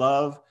I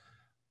love,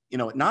 you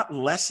know, not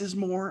less is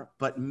more,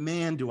 but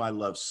man, do I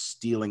love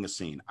stealing a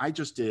scene. I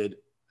just did,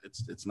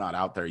 it's not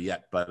out there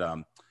yet, but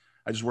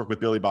I just worked with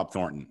Billy Bob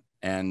Thornton,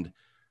 and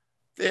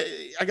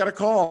I got a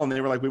call and they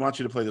were like, we want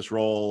you to play this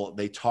role.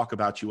 They talk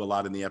about you a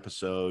lot in the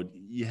episode.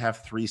 You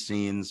have 3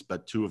 scenes,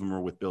 but 2 of them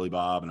are with Billy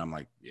Bob. And I'm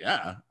like,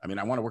 yeah, I mean,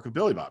 I want to work with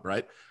Billy Bob,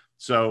 right?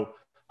 So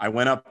I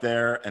went up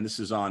there, and this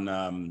is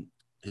on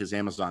his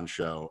Amazon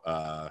show.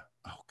 Oh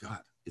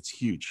God, it's a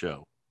huge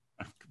show.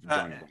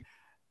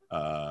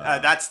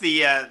 That's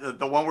the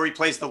one where he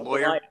plays the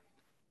lawyer.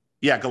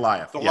 Yeah,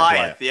 Goliath.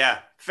 Goliath. Yeah,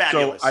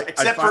 fabulous. So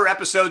Except for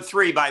episode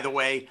 3, by the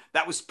way,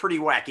 that was pretty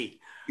wacky.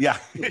 Yeah,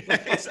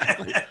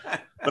 exactly.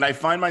 But I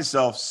find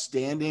myself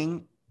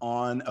standing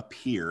on a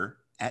pier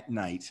at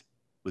night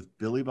with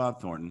Billy Bob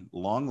Thornton,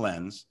 long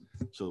lens,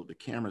 so the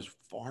camera's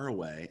far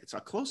away. It's a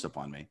close-up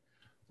on me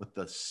with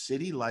the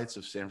city lights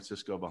of San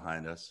Francisco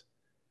behind us.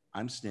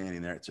 I'm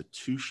standing there. It's a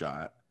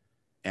 2-shot,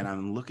 and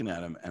I'm looking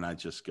at him, and I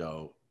just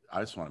go, I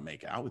just want to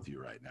make out with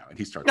you right now. And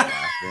he starts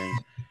laughing,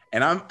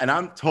 and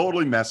I'm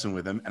totally messing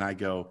with him. And I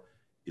go,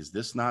 is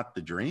this not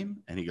the dream?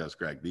 And he goes,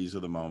 Greg, these are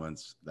the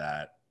moments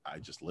that I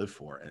just live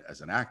for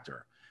as an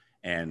actor.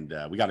 And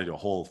we got to do a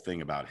whole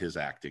thing about his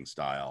acting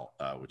style,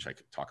 which I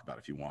could talk about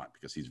if you want,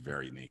 because he's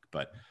very unique.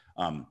 But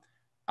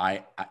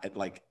I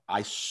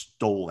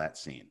stole that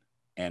scene.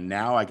 And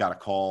now I got a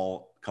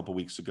call a couple of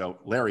weeks ago.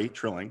 Larry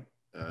Trilling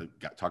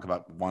talk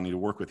about wanting to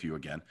work with you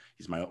again.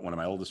 He's one of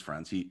my oldest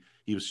friends. He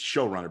was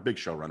showrunner, big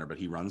showrunner, but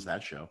he runs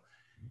that show.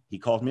 He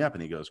called me up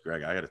and he goes,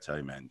 Greg, I got to tell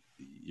you, man,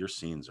 your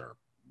scenes are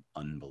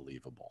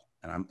unbelievable.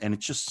 And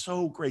it's just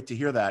so great to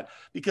hear that,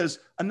 because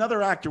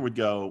another actor would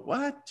go,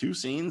 what, 2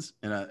 scenes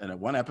in a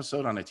 1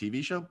 episode on a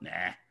TV show?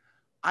 Nah,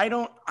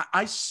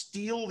 I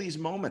steal these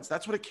moments.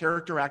 That's what a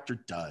character actor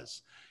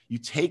does. You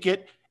take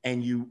it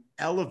and you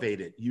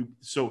elevate it.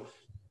 So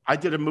I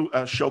did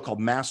a show called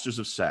Masters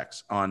of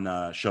Sex on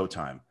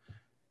Showtime.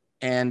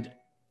 And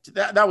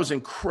that was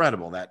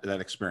incredible, that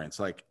experience.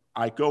 Like,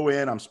 I go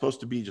in, I'm supposed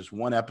to be just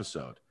 1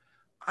 episode.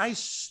 I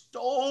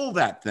stole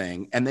that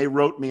thing, and they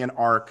wrote me an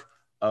arc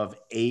of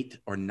 8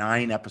 or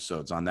 9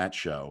 episodes on that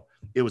show.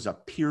 It was a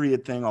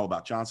period thing all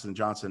about Johnson &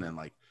 Johnson. And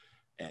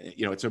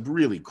you know, it's a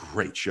really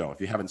great show. If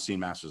you haven't seen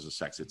Masters of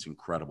Sex, it's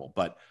incredible.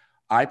 But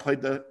I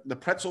played the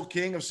pretzel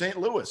king of St.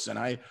 Louis, and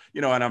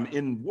and I'm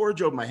in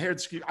wardrobe, my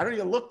hair's skewed. I don't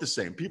even look the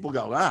same. People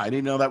go, I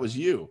didn't know that was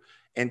you.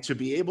 And to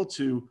be able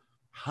to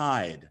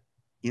hide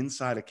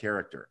inside a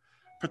character.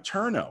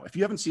 Paterno, if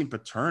you haven't seen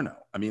Paterno,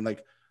 I mean,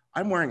 like,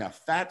 I'm wearing a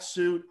fat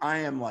suit. I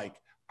am like,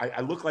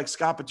 I look like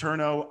Scott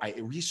Paterno. I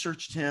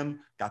researched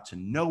him, got to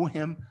know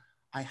him.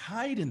 I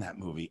hide in that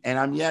movie, and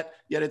I'm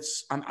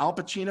Al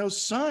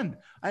Pacino's son.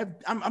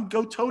 I'm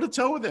go toe to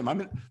toe with him.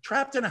 I'm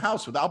trapped in a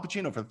house with Al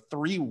Pacino for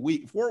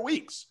 4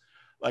 weeks,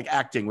 like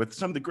acting with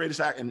some of the greatest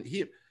and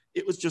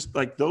it was just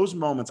like those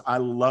moments. I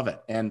love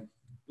it. And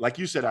like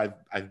you said,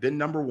 I've been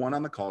number 1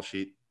 on the call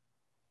sheet.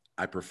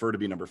 I prefer to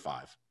be number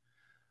 5.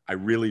 I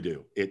really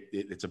do.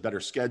 It's a better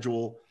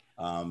schedule.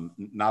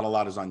 Not a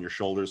lot is on your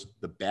shoulders.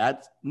 The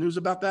bad news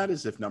about that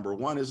is if number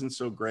 1 isn't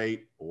so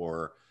great,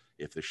 or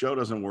if the show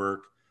doesn't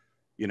work,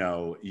 you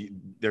know,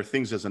 there are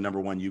things as a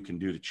number 1 you can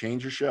do to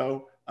change your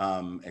show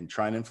and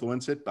try and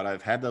influence it. But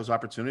I've had those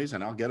opportunities,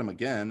 and I'll get them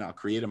again. I'll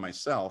create them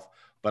myself.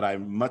 But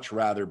I'd much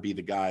rather be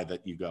the guy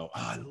that you go,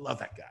 oh, I love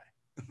that guy.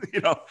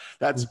 You know,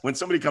 that's when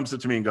somebody comes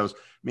up to me and goes,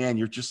 man,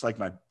 you're just like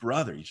my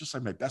brother. You're just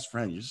like my best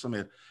friend. You're just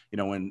somebody, you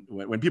know,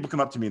 when people come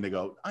up to me and they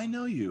go, I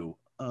know you.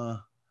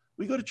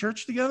 We go to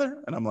church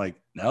together? And I'm like,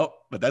 no,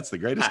 but that's the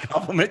greatest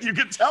compliment you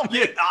could tell me.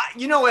 Yeah,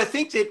 you know, I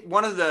think that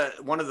one of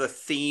the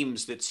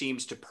themes that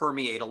seems to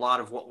permeate a lot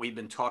of what we've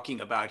been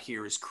talking about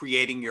here is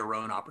creating your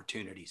own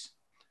opportunities.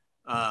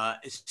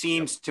 It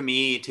seems to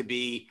me to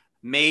be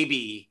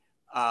maybe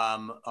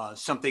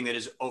something that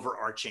is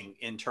overarching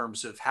in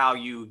terms of how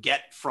you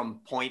get from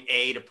point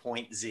A to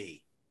point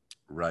Z.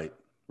 Right.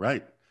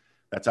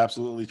 That's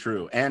absolutely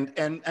true. And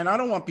I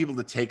don't want people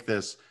to take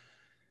this,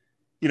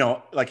 you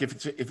know, like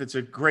if it's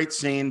a great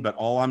scene, but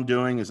all I'm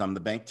doing is I'm the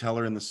bank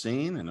teller in the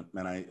scene, and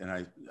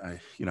I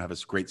you know, have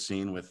this great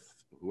scene with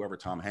whoever,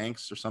 Tom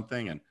Hanks or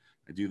something, and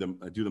I do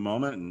the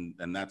moment,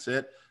 and that's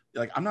it.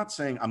 Like, I'm not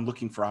saying I'm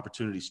looking for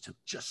opportunities to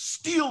just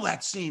steal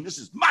that scene. This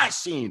is my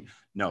scene.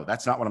 No,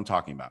 that's not what I'm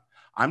talking about.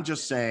 I'm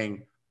just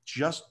saying,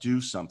 just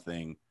do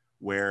something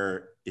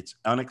where it's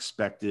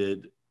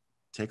unexpected.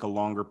 Take a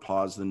longer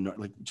pause than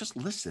like, just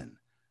listen,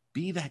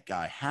 be that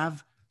guy,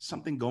 have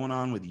something going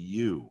on with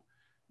you.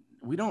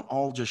 We don't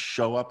all just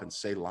show up and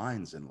say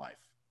lines in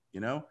life.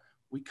 You know,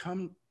 we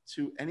come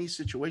to any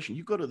situation.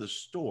 You go to the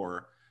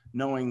store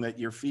knowing that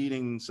you're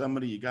feeding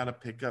somebody, you got to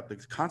pick up.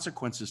 There's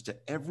consequences to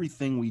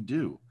everything we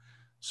do.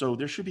 So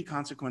there should be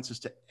consequences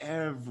to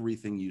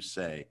everything you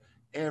say,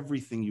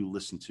 everything you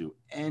listen to,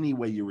 any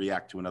way you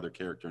react to another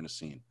character in a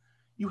scene.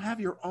 You have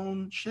your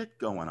own shit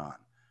going on.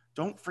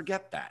 Don't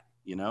forget that,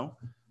 you know,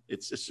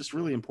 it's just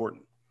really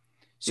important.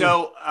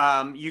 So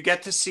you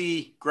get to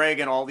see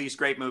Greg in all these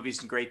great movies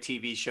and great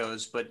TV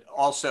shows, but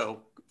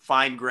also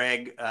find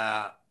Greg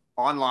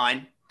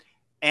online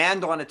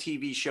and on a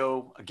TV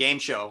show, a game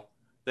show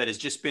that has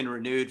just been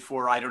renewed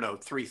for, I don't know,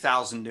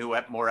 3,000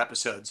 more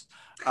episodes,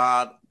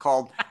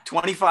 called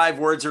 25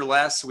 Words or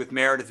Less with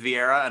Meredith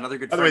Vieira, another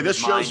good friend of mine.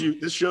 By the way,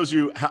 this shows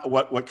you how,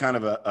 what kind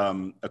of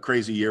a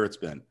crazy year it's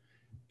been.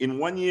 In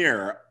 1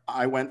 year,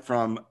 I went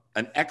from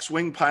an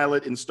X-Wing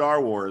pilot in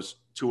Star Wars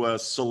to a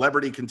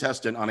celebrity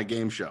contestant on a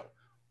game show.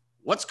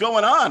 What's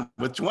going on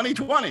with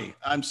 2020?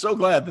 I'm so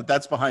glad that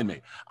that's behind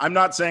me. I'm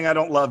not saying I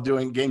don't love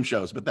doing game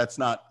shows, but that's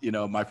not,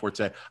 my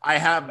forte. I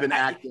have been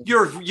acting.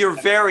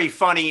 You're very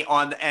funny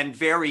on and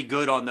very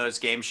good on those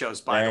game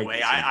shows, by the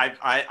way.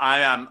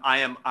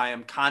 I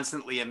am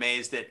constantly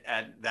amazed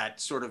at that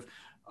sort of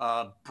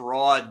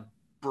broad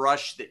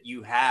brush that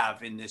you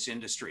have in this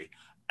industry.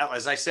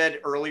 As I said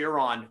earlier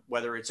on,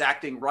 whether it's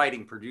acting,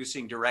 writing,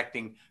 producing,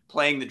 directing,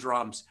 playing the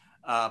drums,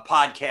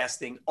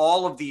 podcasting,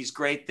 all of these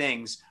great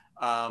things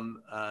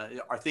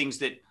are things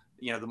that,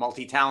 the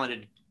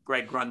multi-talented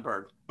Greg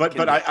Grunberg.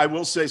 But I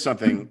will say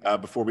something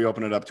before we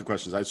open it up to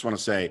questions. I just want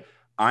to say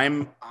I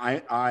am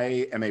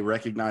a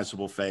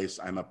recognizable face.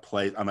 I'm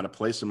at a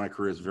place in my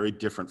career that's very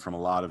different from a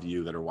lot of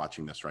you that are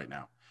watching this right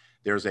now.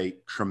 There's a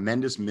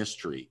tremendous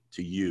mystery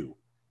to you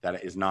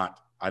that is not,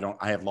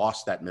 I have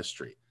lost that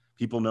mystery.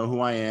 People know who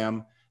I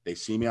am. They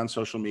see me on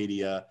social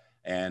media,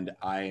 and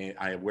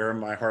I wear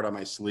my heart on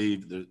my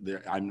sleeve.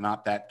 I'm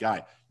not that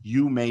guy.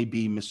 You may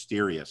be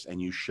mysterious, and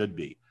you should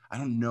be. I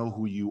don't know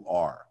who you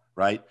are,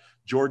 right?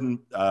 Jordan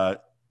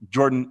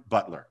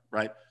Butler,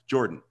 right?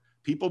 Jordan,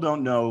 people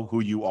don't know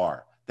who you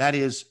are. That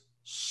is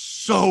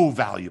so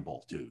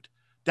valuable, dude.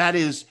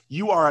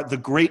 You are the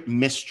great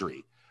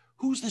mystery.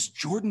 Who's this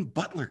Jordan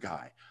Butler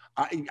guy?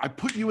 I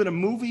put you in a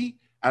movie.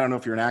 I don't know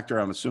if you're an actor.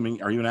 I'm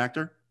assuming, are you an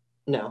actor?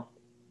 No.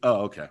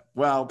 Oh, okay.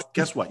 Well,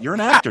 guess what? You're an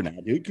actor now,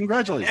 dude.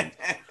 Congratulations.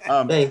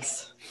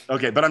 Thanks.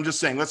 Okay, but I'm just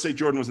saying, let's say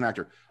Jordan was an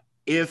actor.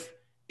 If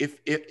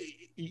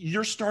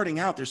you're starting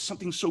out, there's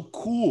something so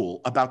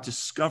cool about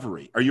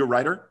discovery. Are you a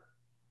writer?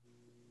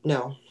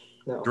 No.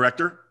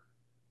 Director?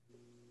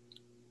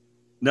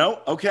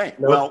 No? Okay.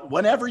 Nope. Well,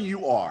 whenever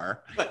you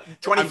are.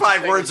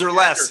 25 words or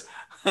less.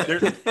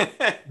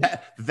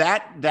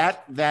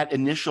 that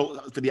initial,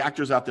 for the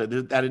actors out there,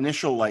 that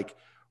initial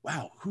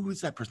wow, who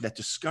is that person? That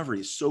discovery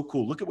is so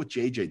cool. Look at what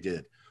JJ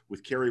did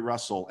with Kerry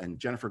Russell and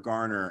Jennifer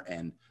Garner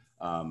and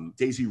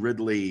Daisy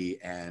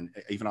Ridley, and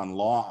even on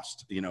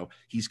Lost.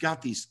 He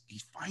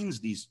finds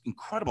these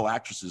incredible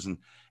actresses,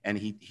 and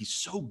he's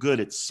so good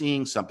at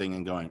seeing something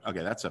and going,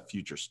 okay, that's a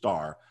future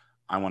star.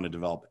 I want to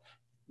develop it.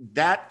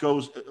 That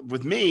goes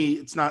with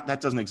me.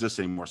 That doesn't exist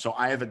anymore. So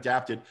I have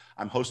adapted.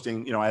 I'm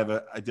hosting, I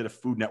did a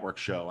Food Network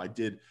show.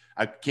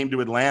 I came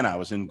to Atlanta. I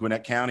was in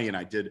Gwinnett County, and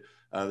I did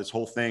this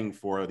whole thing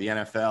for the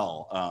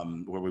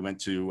NFL, where we went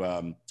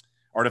to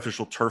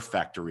artificial turf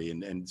factory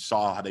and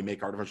saw how they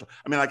make artificial.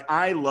 I mean,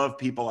 I love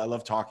people. I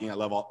love talking. I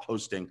love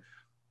hosting,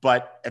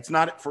 but it's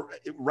not for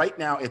right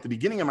now. At the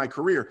beginning of my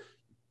career,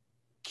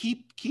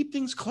 keep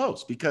things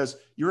close, because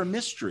you're a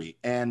mystery,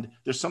 and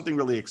there's something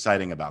really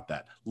exciting about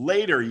that.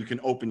 Later, you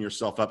can open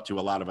yourself up to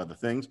a lot of other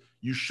things.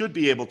 You should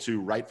be able to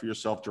write for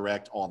yourself,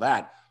 direct, all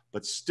that.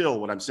 But still,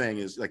 what I'm saying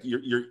is,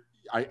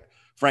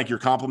 Frank, you're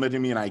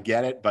complimenting me, and I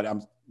get it, but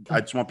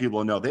I just want people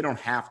to know they don't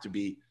have to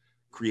be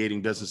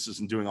creating businesses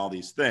and doing all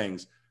these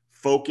things.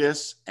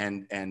 Focus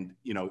and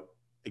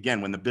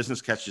again, when the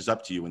business catches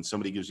up to you, when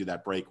somebody gives you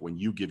that break, when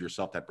you give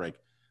yourself that break,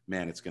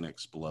 man, it's going to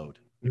explode.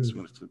 It's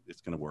going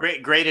to work.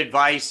 Great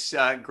advice,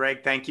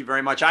 Greg. Thank you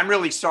very much. I'm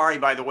really sorry,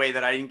 by the way,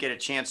 that I didn't get a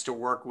chance to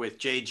work with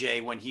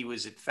JJ when he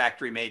was at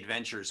Factory Made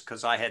Ventures,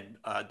 because I had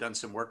done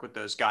some work with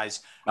those guys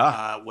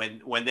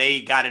when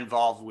they got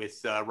involved with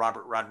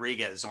Robert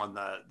Rodriguez on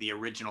the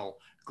original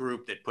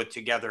group that put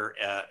together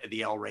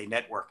the El Rey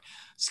network.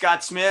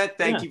 Scott Smith,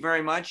 thank you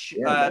very much.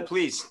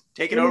 Please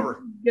take it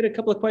over. Get a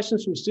couple of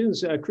questions from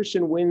students.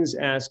 Christian Wins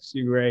asks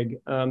you, Greg,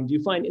 do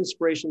you find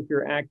inspiration for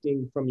your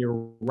acting from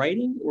your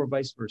writing or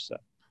vice versa?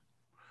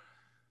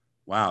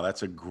 Wow,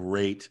 that's a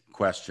great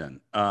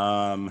question.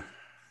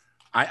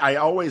 I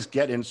always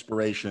get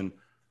inspiration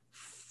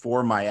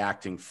for my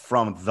acting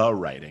from the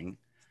writing.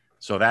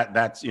 So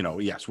that's,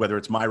 yes, whether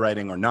it's my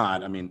writing or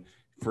not. I mean,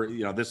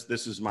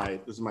 this is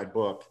my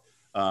book.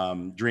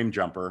 Dream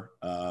Jumper.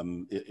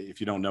 If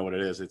you don't know what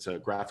it is, it's a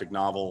graphic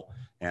novel,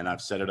 and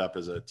I've set it up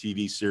as a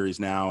TV series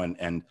now.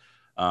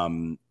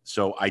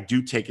 So I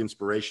do take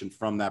inspiration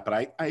from that, but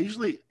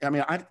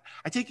I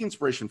take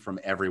inspiration from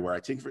everywhere. I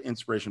take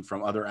inspiration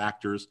from other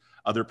actors,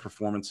 other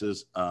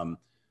performances,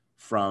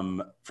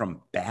 from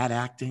bad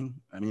acting.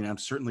 I mean, I'm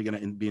certainly going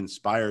to be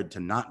inspired to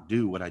not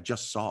do what I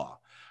just saw.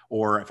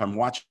 Or if I'm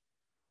watching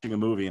a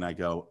movie and I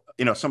go,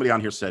 somebody on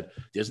here said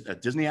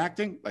Disney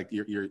acting,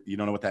 you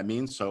don't know what that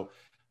means. So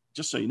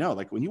just so you know,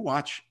 when you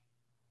watch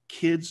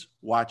kids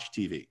watch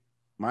TV,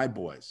 my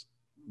boys,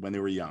 when they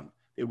were young,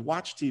 they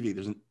watch TV.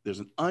 There's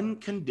an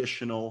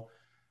unconditional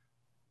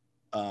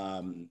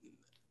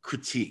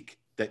critique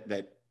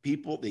that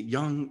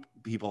young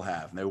people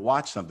have, and they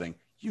watch something.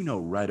 you know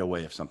right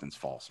away if something's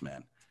false,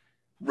 man.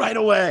 Right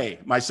away.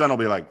 My son will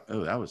be like,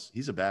 oh,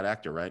 he's a bad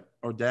actor, right?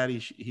 Or daddy,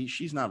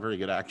 she's not a very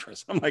good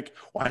actress. I'm like,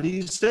 why do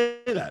you say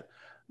that?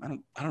 I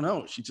don't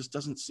know. She just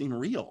doesn't seem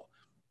real.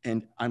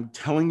 And I'm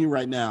telling you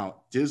right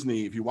now,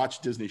 Disney, if you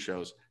watch Disney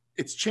shows,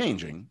 it's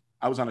changing.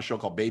 I was on a show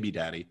called Baby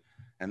Daddy,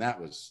 and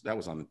that was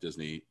on the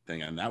Disney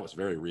thing, and that was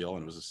very real,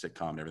 and it was a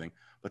sitcom and everything.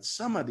 But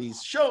some of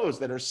these shows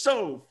that are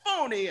so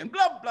phony and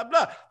blah, blah,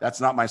 blah, that's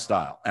not my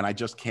style. And I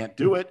just can't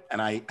do it. And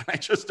I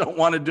just don't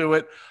want to do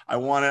it. I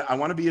want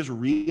to be as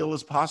real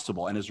as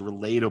possible and as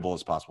relatable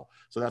as possible.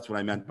 So that's what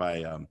I meant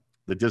by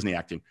the Disney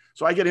acting.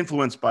 So I get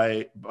influenced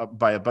by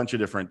a bunch of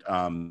different,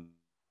 bunch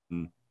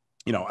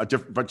of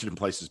different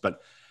places.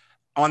 But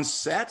on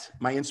set,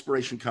 my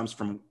inspiration comes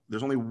from,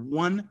 there's only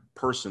one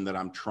person that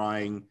I'm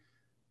trying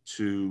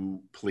to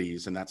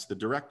please, and that's the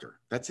director.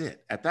 That's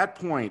it. At that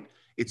point,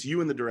 it's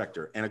you and the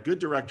director. And a good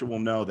director will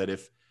know that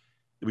if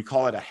we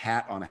call it a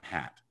hat on a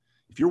hat,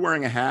 if you're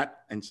wearing a hat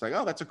and it's like,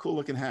 oh, that's a cool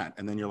looking hat.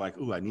 And then you're like,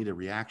 oh, I need a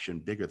reaction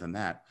bigger than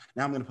that.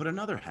 Now I'm going to put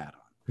another hat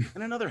on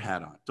and another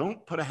hat on.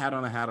 Don't put a hat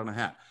on a hat on a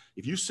hat.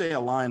 If you say a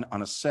line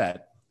on a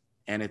set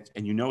and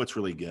you know it's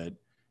really good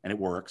and it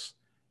works,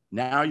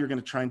 now you're going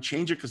to try and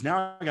change it because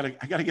now I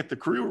got to get the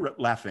crew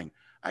laughing.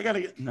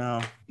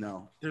 No,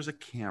 there's a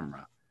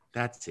camera.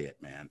 That's it,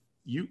 man.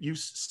 You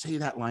say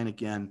that line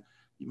again.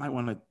 You might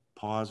want to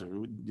pause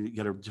or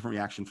get a different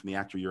reaction from the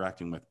actor you're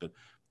acting with, but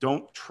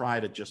don't try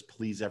to just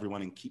please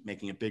everyone and keep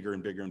making it bigger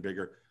and bigger and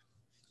bigger.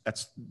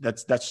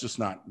 That's just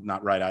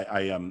not right.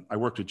 I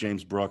worked with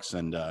James Brooks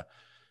and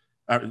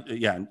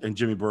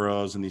Jimmy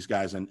Burrows and these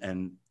guys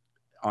and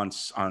on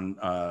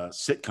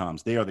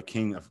sitcoms, they are the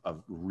king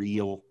of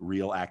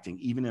real acting,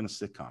 even in a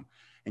sitcom.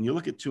 And you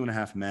look at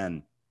 2.5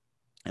 Men,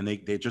 and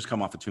they just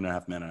come off of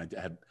 2.5 Men, and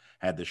I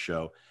had this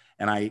show,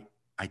 and I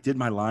did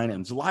my line,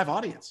 and it's a live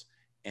audience.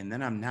 And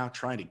then I'm now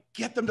trying to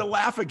get them to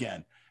laugh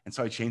again. And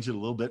so I changed it a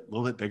little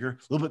bit bigger.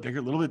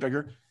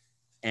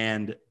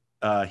 And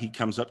he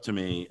comes up to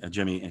me,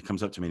 Jimmy, and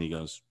comes up to me and he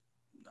goes,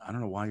 I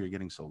don't know why you're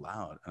getting so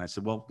loud. And I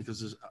said, well,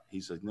 because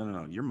he said,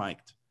 no, you're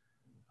mic'd.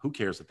 Who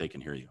cares that they can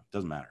hear you? It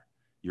doesn't matter.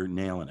 You're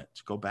nailing it.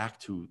 Go back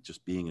to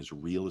just being as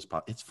real as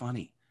possible. It's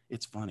funny.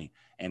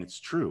 And it's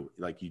true.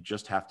 Like, you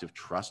just have to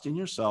trust in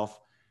yourself.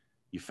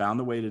 You found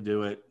the way to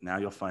do it. Now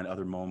you'll find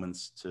other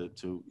moments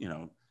to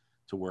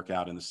work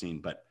out in the scene.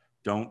 But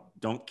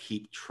don't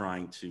keep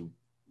trying to,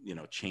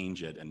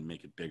 change it and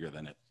make it bigger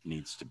than it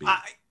needs to be.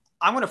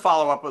 I'm going to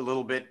follow up a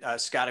little bit,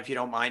 Scott, if you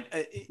don't mind.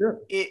 Sure.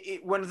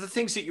 One of the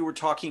things that you were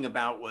talking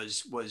about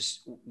was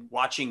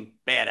watching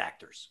bad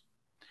actors.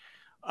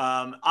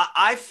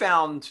 I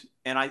found,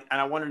 and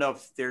I want to know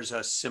if there's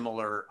a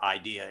similar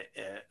idea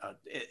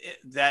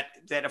that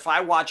if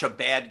I watch a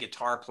bad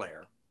guitar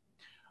player,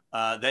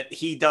 that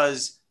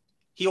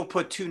he'll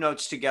put two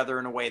notes together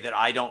in a way that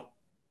I don't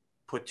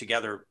put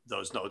together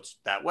those notes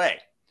that way.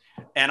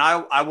 And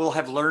I will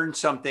have learned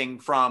something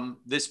from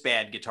this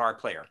bad guitar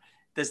player.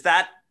 Does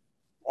that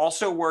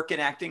also work in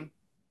acting?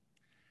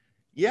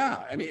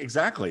 Yeah, I mean,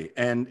 exactly.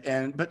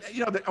 But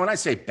when I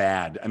say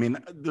bad, I mean,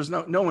 there's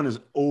no one is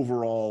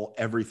overall,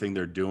 everything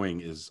they're doing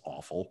is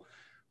awful,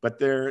 but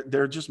there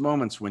are just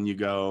moments when you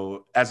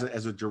go as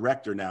a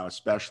director now,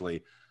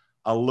 especially,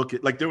 I'll look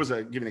at, like, give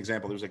an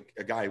example. There was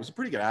a guy who was a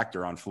pretty good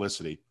actor on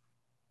Felicity,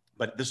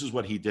 but this is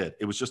what he did.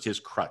 It was just his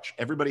crutch.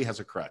 Everybody has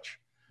a crutch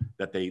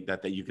that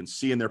you can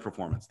see in their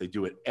performance. They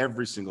do it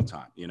every single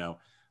time,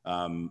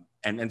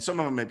 and some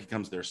of them, it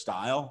becomes their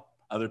style.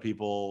 Other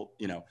people,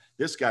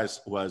 this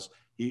guy's was,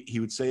 he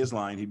would say his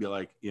line. He'd be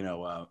like,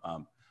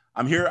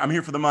 I'm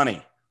here for the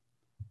money.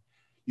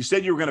 You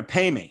said you were going to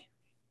pay me.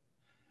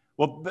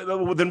 Well,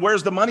 then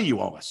where's the money you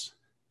owe us?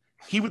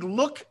 He would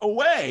look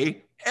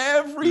away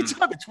every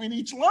time between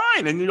each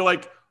line. And you're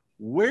like,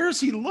 where's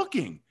he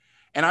looking?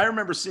 And I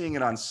remember seeing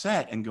it on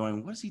set and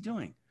going, what is he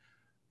doing?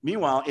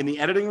 Meanwhile, in the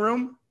editing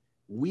room,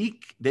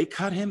 they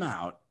cut him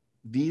out,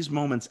 these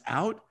moments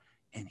out,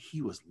 and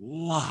he was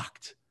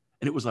locked.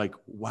 And it was like,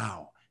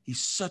 wow,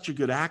 he's such a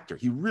good actor.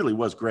 He really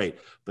was great.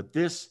 But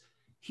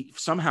he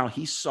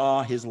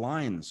saw his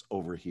lines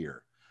over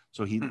here.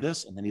 So and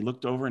then he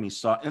looked over and he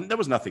saw, and there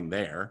was nothing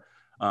there.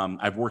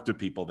 I've worked with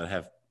people that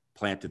have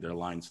planted their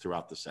lines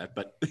throughout the set,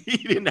 but he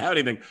didn't have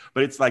anything.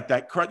 But it's like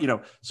that,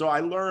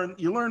 so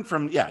you learn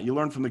from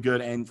the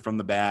good and from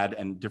the bad,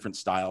 and different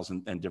styles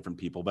and different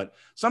people. But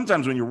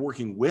sometimes when you're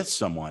working with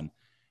someone,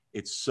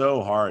 it's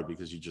so hard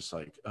because you just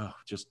like, oh,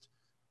 just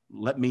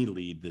let me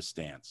lead this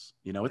dance.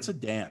 It's a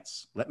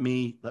dance. Let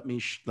me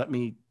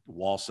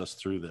waltz us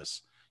through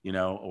this,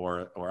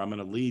 or I'm going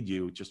to lead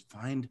you. Just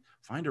find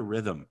a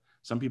rhythm.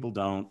 Some people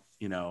don't,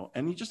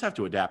 and you just have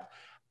to adapt.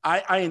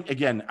 I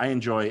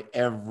enjoy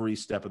every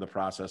step of the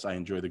process. I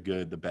enjoy the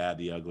good, the bad,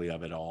 the ugly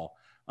of it all.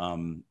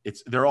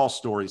 They're all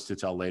stories to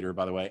tell later,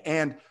 by the way.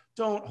 And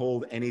don't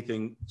hold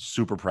anything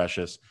super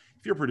precious.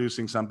 If you're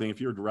producing something, if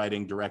you're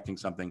writing, directing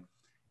something,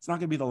 it's not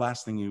going to be the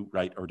last thing you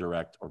write or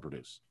direct or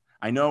produce.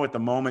 I know at the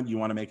moment you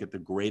want to make it the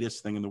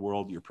greatest thing in the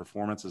world, your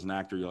performance as an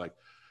actor,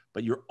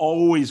 but you're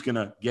always going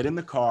to get in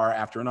the car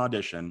after an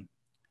audition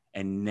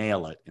and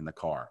nail it in the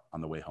car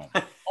on the way home.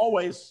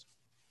 Always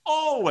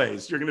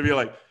you're going to be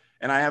like,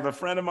 and I have a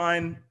friend of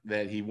mine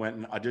that he went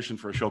and auditioned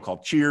for a show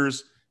called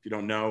Cheers. If you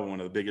don't know, one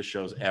of the biggest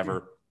shows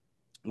ever.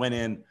 Went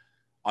in,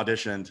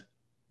 auditioned,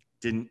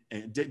 did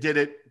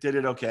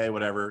it okay,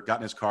 whatever, got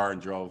in his car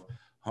and drove.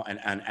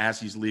 And as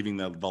he's leaving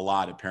the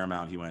lot at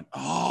Paramount, he went,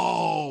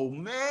 "Oh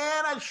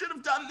man, I should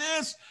have done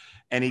this."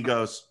 And he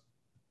goes,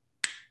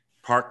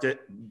 parked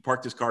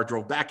his car,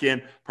 drove back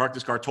in, parked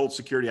his car, told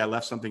security I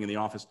left something in the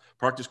office,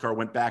 parked his car,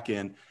 went back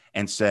in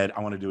and said,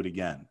 "I want to do it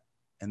again."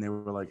 And they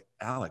were like,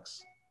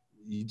 "Alex,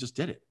 you just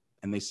did it."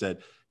 And they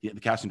said, the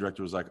casting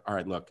director was like, "All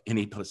right, look." And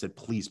he said,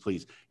 "Please,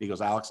 please." He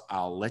goes, "Alex,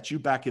 I'll let you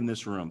back in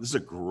this room. This is a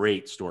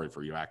great story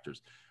for you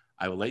actors.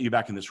 I will let you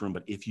back in this room.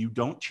 But if you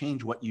don't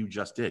change what you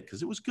just did,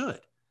 because it was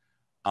good,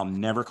 I'm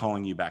never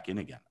calling you back in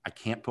again. I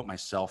can't put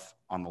myself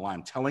on the line.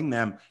 I'm telling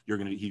them you're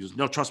going to," he goes,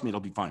 "No, trust me,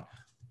 it'll be fine."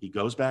 He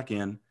goes back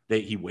in.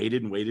 He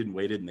waited and waited and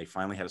waited, and they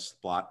finally had a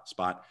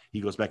spot. He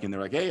goes back in.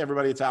 They're like, "Hey,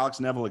 everybody, it's Alex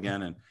Neville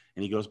again." And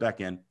he goes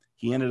back in.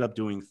 He ended up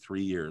doing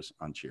 3 years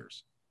on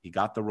Cheers. He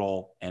got the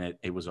role, and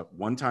it was a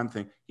one-time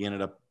thing. He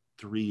ended up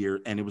 3 years,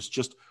 and it was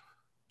just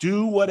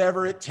do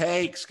whatever it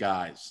takes,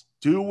 guys.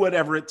 Do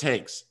whatever it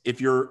takes.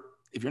 If you're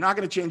not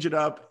going to change it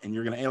up and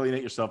you're going to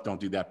alienate yourself, don't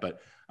do that. But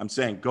I'm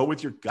saying go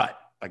with your gut.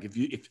 Like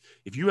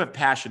if you have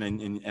passion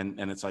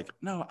and it's like,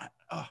 no,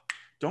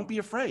 don't be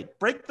afraid.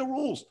 Break the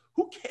rules.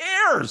 Who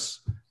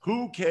cares?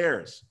 Who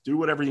cares? Do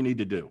whatever you need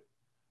to do.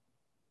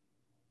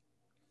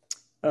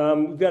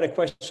 We've got a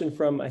question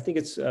from, I think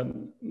it's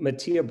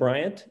Mattia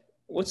Bryant.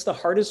 What's the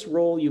hardest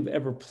role you've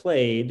ever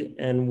played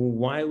and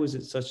why was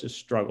it such a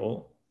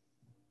struggle?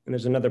 And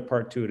there's another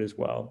part to it as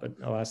well, but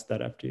I'll ask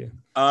that after you.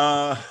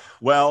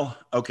 Well,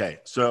 okay.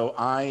 So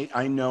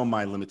I know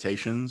my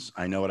limitations.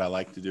 I know what I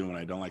like to do and what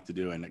I don't like to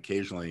do. And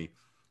occasionally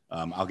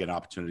I'll get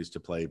opportunities to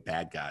play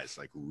bad guys,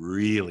 like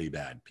really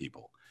bad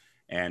people.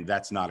 And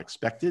that's not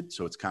expected.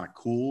 So it's kind of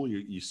cool.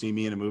 You see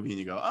me in a movie and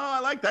you go, "Oh, I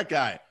like that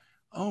guy."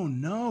 Oh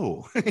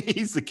no,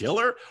 he's the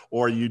killer.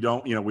 Or you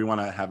don't, we want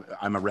to have,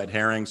 I'm a red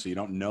herring. So you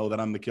don't know that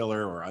I'm the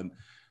killer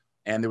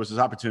and there was this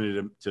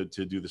opportunity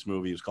to do this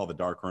movie. It was called The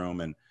Dark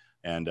Room.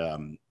 And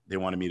they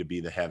wanted me to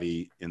be the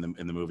heavy in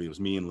the movie. It was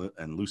me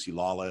and Lucy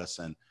Lawless.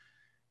 And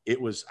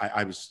it was,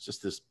 I was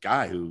just this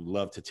guy who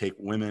loved to take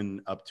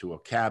women up to a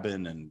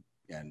cabin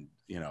and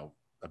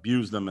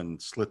abuse them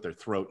and slit their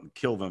throat and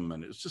kill them.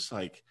 And it was just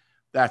like,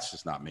 that's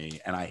just not me.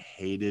 And I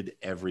hated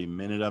every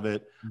minute of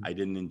it. I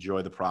didn't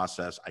enjoy the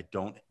process. I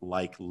don't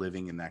like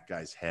living in that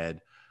guy's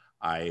head.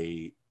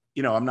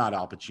 I'm not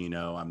Al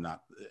Pacino.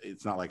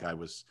 It's not like I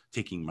was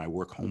taking my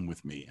work home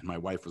with me. And my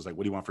wife was like,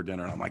 "What do you want for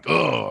dinner?" And I'm like,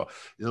 "Oh,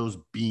 those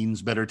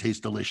beans better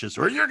taste delicious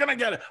or you're going to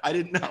get it." I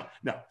didn't know.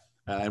 No.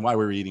 And why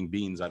we were eating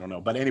beans, I don't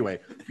know. But anyway,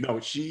 no,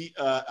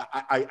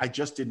 I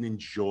just didn't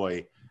enjoy.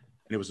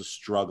 And it was a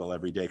struggle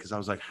every day because I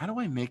was like, how do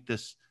I make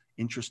this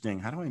interesting?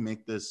 How do I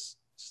make this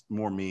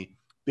more me?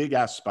 Big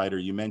Ass Spider.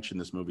 You mentioned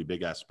this movie,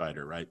 Big Ass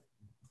Spider, right?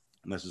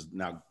 And this is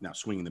now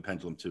swinging the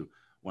pendulum to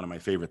one of my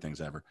favorite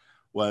things ever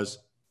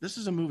this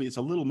is a movie. It's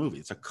a little movie.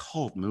 It's a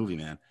cult movie,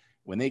 man.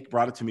 When they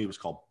brought it to me, it was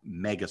called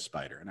Mega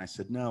Spider. And I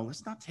said, no,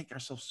 let's not take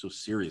ourselves so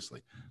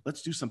seriously.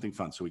 Let's do something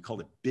fun. So we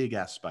called it Big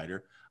Ass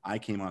Spider. I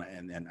came on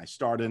and I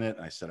starred in it.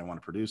 And I said, I want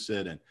to produce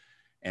it.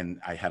 And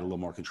I had a little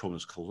more control. It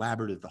was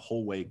collaborative the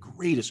whole way.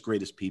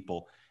 Greatest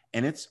people.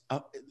 And it's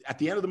at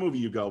the end of the movie,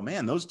 you go,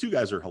 man, those two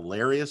guys are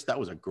hilarious. That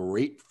was a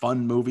great,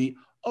 fun movie.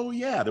 Oh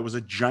yeah, there was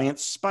a giant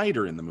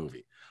spider in the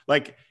movie.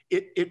 Like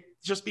it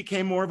just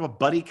became more of a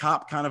buddy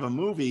cop kind of a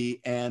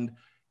movie. And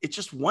it's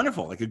just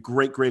wonderful, like a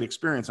great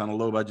experience on a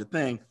low budget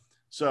thing.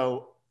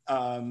 So,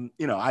 I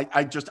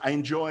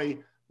enjoy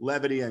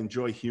levity. I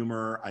enjoy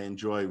humor. I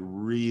enjoy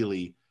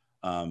really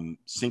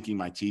sinking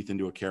my teeth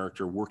into a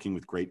character, working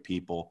with great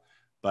people,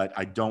 but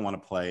I don't want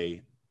to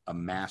play a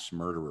mass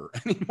murderer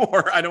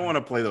anymore. I don't want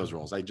to play those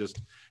roles.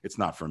 It's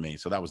not for me.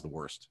 So that was the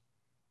worst.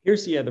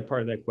 Here's the other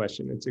part of that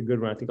question. It's a good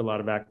one. I think a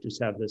lot of actors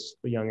have this,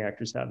 the young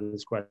actors have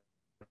this question.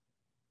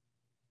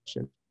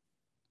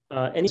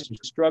 Any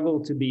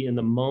struggle to be in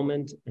the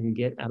moment and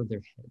get out of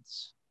their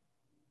heads?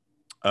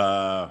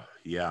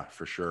 Yeah,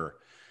 for sure.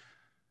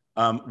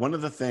 One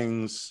of the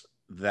things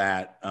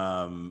that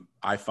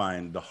I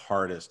find the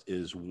hardest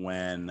is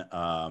when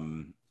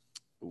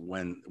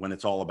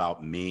it's all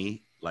about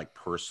me, like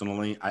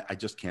personally. I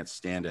just can't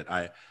stand it.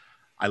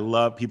 I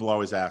love, people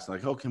always ask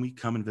like, "Oh, can we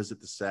come and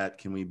visit the set?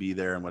 Can we be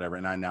there?" and whatever.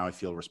 And now I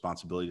feel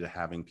responsibility to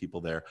having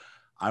people there.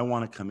 I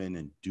want to come in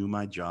and do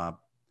my job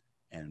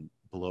and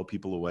blow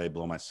people away,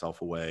 blow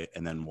myself away,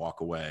 and then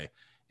walk away.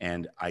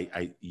 And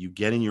you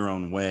get in your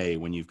own way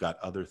when you've got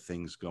other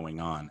things going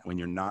on, when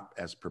you're not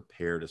as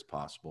prepared as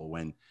possible,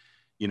 when,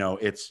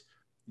 it's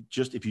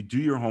just, if you do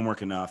your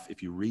homework enough,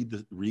 if you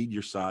read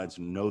your sides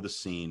and know the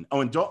scene.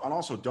 Oh, and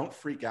also don't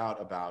freak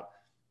out about,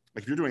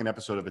 like if you're doing an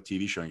episode of a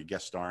TV show and you're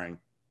guest starring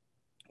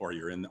or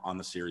you're on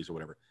the series or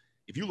whatever,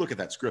 if you look at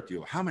that script, you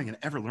go, how am I going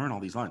to ever learn all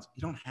these lines?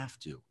 You don't have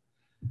to.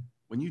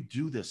 When you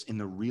do this in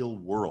the real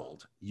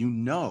world,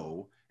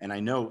 and I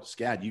know,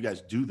 SCAD, you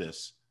guys do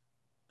this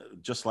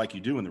just like you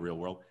do in the real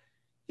world,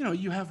 you know,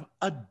 you have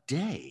a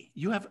day,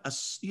 you have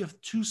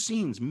 2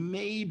 scenes,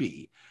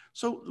 maybe.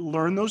 So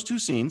learn those 2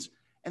 scenes.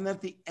 And then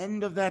at the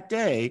end of that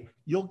day,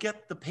 you'll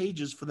get the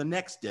pages for the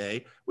next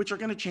day, which are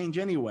going to change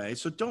anyway.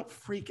 So don't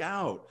freak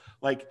out.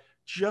 Like,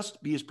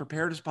 just be as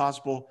prepared as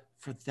possible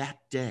for that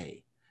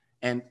day.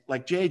 And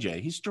like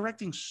JJ, he's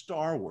directing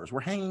Star Wars. We're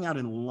hanging out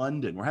in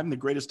London. We're having the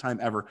greatest time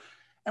ever.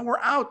 And we're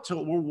out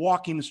till we're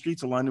walking the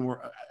streets of London.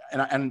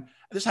 And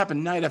this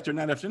happened night after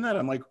night after night.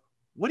 I'm like,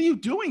 what are you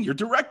doing? You're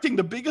directing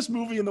the biggest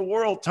movie in the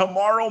world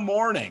tomorrow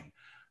morning.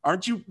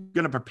 Aren't you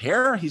going to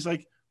prepare? He's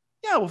like,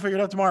 yeah, we'll figure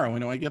it out tomorrow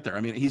when I get there.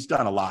 I mean, he's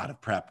done a lot of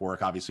prep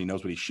work, obviously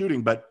knows what he's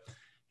shooting, but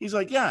he's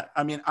like, yeah,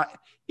 I mean,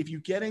 if you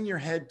get in your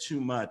head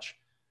too much,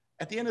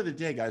 at the end of the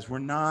day, guys, we're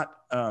not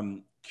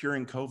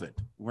curing COVID.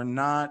 We're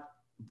not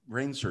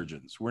brain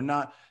surgeons.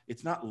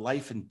 It's not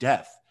life and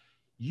death.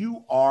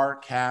 You are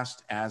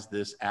cast as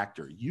this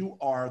actor. You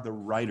are the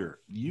writer.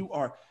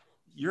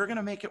 You're going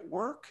to make it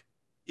work.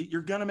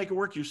 You're going to make it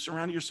work. You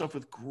surround yourself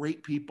with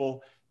great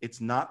people.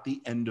 It's not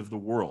the end of the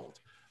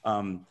world.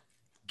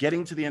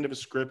 Getting to the end of a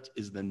script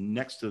is the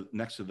next to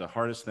the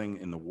hardest thing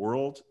in the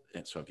world.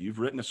 And so if you've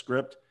written a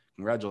script,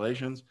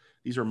 congratulations.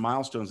 These are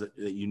milestones that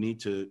you need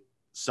to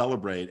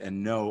celebrate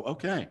and know,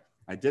 okay,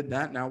 I did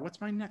that. Now what's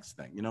my next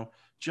thing? You know,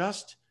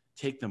 just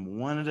take them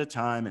one at a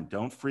time and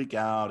don't freak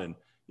out. And,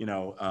 you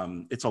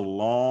know, it's a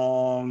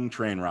long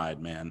train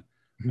ride, man.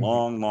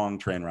 Long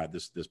train ride,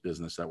 this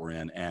business that we're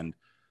in. And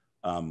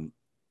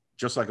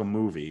just like a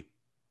movie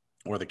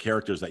or the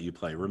characters that you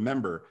play,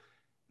 remember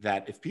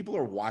that if people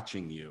are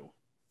watching you,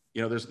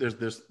 you know, there's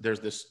this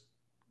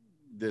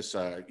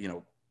you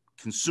know,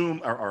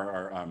 consume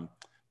or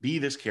be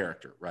this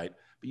character, right?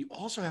 But you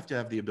also have to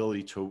have the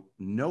ability to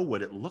know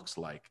what it looks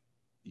like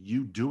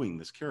you doing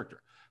this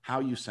character, how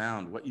you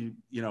sound, what you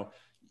know,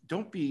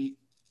 don't be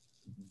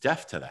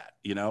deaf to that,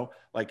 you know,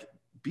 like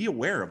be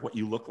aware of what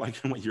you look like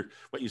and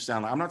what you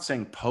sound like. I'm not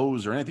saying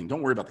pose or anything.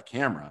 Don't worry about the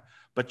camera,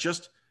 but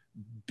just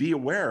be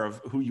aware of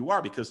who you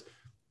are, because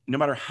no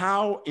matter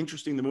how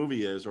interesting the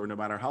movie is, or no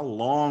matter how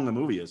long the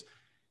movie is,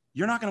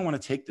 you're not going to want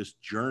to take this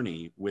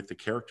journey with the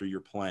character you're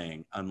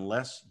playing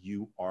unless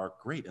you are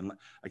great. And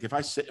like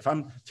if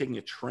I'm taking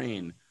a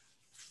train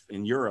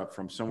in Europe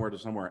from somewhere to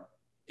somewhere,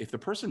 if the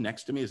person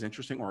next to me is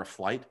interesting, or a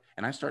flight,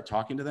 and I start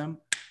talking to them,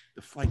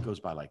 the flight goes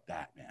by like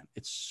that, man.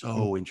 It's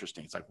so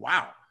interesting. It's like,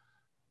 wow,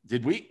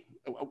 we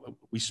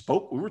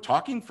were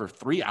talking for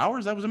 3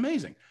 hours. That was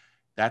amazing.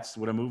 That's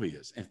what a movie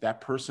is. If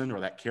that person or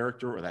that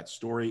character or that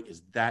story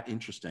is that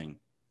interesting,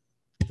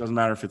 it doesn't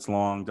matter if it's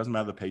long, doesn't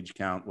matter the page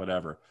count,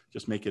 whatever.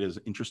 Just make it as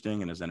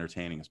interesting and as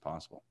entertaining as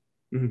possible.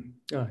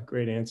 Mm-hmm. Oh,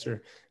 great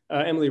answer.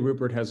 Emily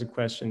Rupert has a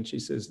question. She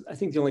says, I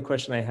think the only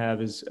question I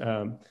have is,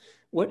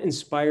 what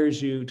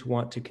inspires you to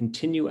want to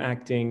continue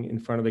acting in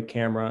front of the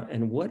camera?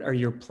 And what are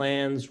your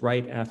plans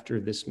right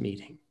after this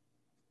meeting?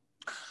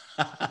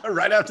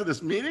 Right after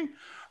this meeting?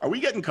 Are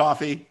we getting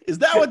coffee? Is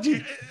that what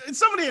is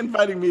somebody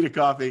inviting me to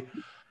coffee?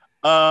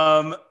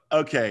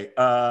 Okay.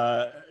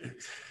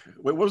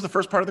 What was the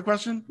first part of the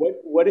question?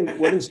 What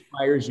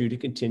inspires you to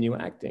continue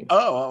acting?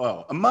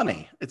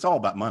 Money. It's all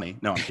about money.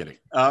 No, I'm kidding.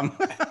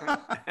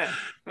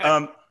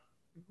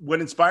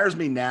 What inspires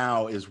me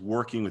now is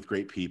working with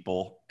great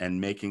people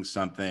and making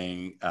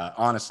something.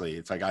 Honestly,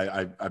 it's like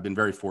I've been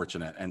very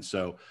fortunate, and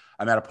so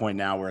I'm at a point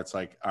now where it's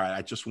like, all right,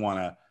 I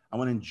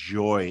want to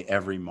enjoy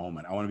every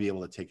moment. I want to be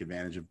able to take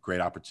advantage of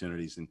great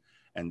opportunities,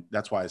 and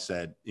that's why I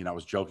said, you know, I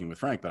was joking with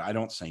Frank, but I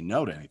don't say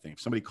no to anything. If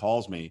somebody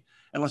calls me,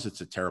 unless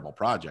it's a terrible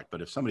project,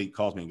 but if somebody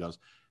calls me and goes,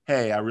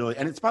 hey,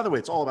 and it's, by the way,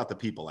 it's all about the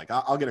people. Like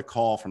I'll get a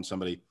call from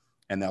somebody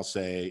and they'll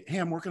say, hey,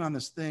 I'm working on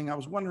this thing. I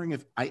was wondering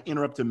if I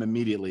interrupt them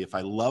immediately. If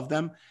I love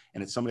them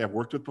and it's somebody I've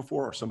worked with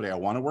before or somebody I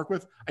want to work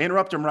with, I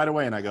interrupt them right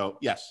away and I go,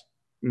 yes.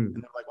 And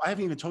they're like, well, I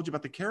haven't even told you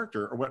about the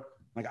character or what.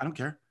 I'm like, I don't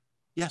care.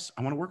 Yes,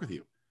 I want to work with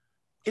you.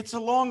 It's a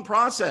long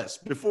process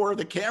before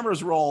the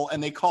cameras roll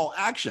and they call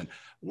action.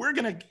 We're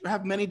going to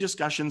have many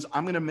discussions.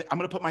 I'm going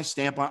to put my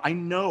stamp on. I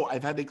know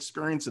I've had the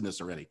experience in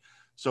this already.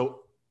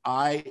 So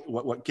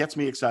what gets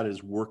me excited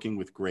is working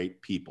with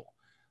great people.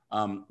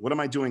 What am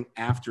I doing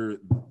after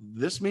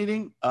this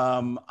meeting?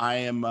 Honestly,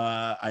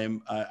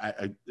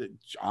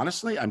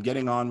 I'm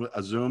getting on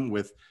a Zoom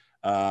with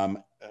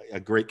a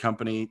great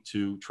company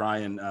to try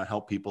and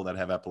help people that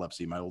have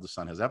epilepsy. My oldest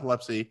son has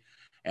epilepsy,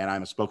 and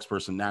I'm a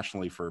spokesperson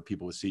nationally for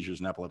people with seizures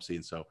and epilepsy.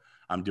 And so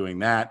I'm doing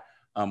that.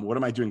 What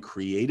am I doing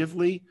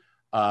creatively?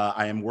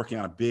 I am working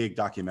on a big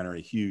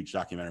documentary, huge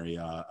documentary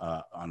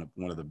on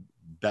one of the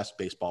best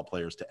baseball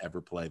players to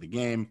ever play the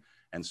game.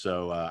 And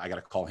so I got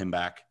to call him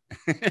back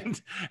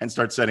and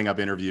start setting up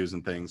interviews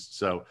and things.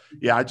 So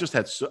yeah, I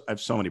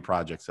have so many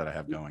projects that I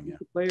have going. Yeah.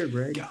 Player,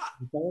 Greg.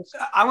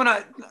 I want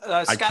to.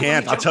 I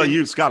can't. I'll tell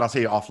you, Scott. I'll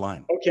tell you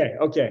offline.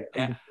 Okay.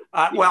 Yeah.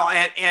 Well,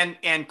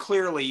 and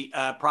clearly,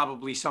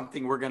 probably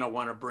something we're going to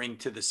want to bring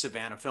to the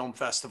Savannah Film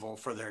Festival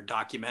for their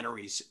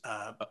documentaries.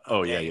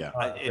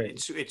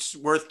 It's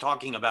worth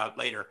talking about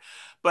later.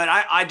 But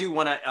I do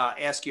want to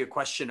ask you a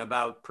question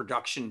about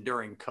production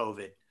during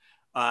COVID.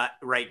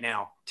 right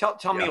now.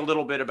 Tell me a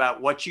little bit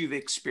about what you've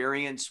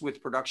experienced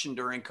with production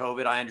during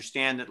COVID. I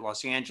understand that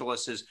Los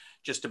Angeles has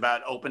just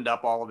about opened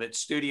up all of its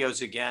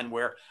studios again,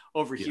 where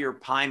over here,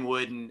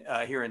 Pinewood and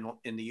here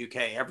in the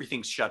UK,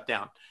 everything's shut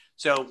down.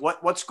 So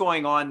what's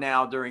going on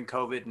now during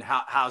COVID, and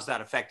how's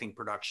that affecting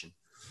production?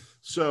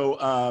 So,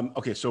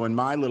 okay. So in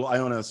my little, I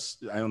own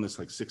this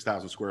like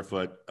 6,000 square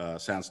foot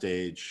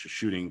soundstage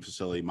shooting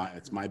facility.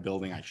 It's my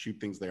building. I shoot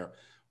things there.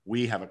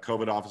 We have a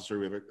COVID officer.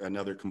 We have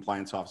another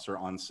compliance officer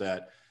on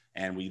set,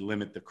 and we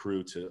limit the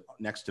crew to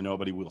next to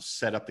nobody. We'll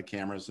set up the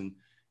cameras and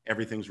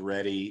everything's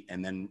ready.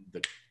 And then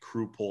the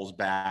crew pulls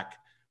back.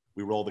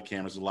 We roll the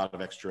cameras, a lot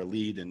of extra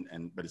lead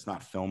but it's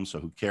not filmed. So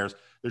who cares?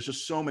 There's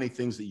just so many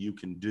things that you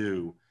can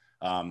do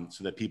so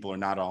that people are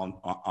not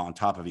on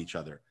top of each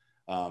other.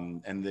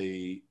 And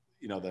the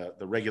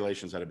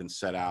regulations that have been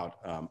set out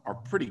are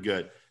pretty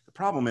good. The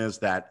problem is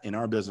that in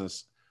our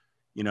business,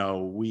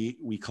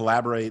 we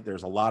collaborate.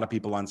 There's a lot of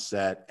people on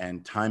set,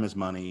 and time is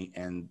money,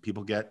 and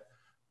people get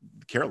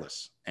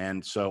careless.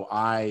 And so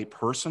I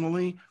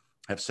personally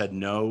have said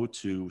no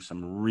to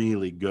some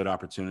really good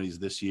opportunities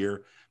this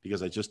year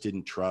because I just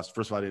didn't trust.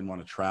 First of all, I didn't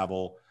want to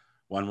travel.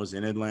 One was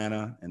in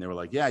Atlanta, and they were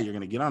like, yeah, you're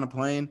going to get on a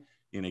plane,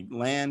 you're going to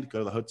land, go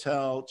to the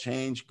hotel,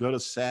 change, go to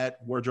set,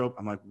 wardrobe.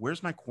 I'm like,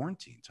 where's my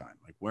quarantine time?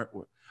 Like, where?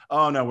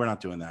 Oh, no, we're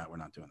not doing that. We're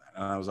not doing that.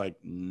 And I was like,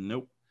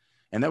 nope.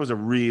 And that was a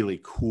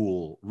really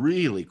cool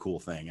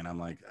thing. And I'm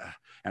like, ugh.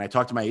 And I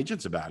talked to my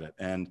agents about it,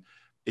 and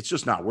it's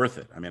just not worth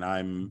it. I mean,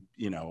 I don't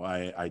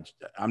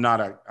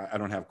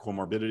have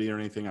comorbidity or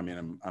anything. I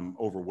mean, I'm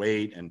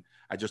overweight, and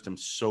I just am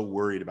so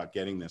worried about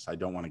getting this. I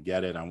don't want to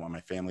get it. I want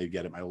my family to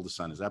get it. My oldest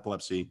son has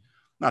epilepsy.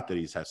 Not that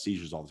he has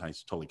seizures all the time.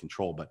 He's totally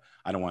controlled, but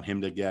I don't want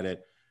him to get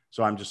it.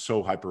 So I'm just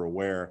so hyper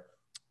aware.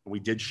 We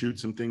did shoot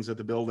some things at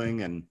the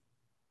building and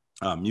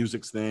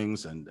music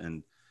things.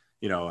 And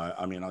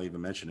I mean, I'll even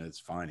mention it. It's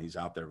fine. He's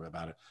out there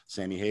about it.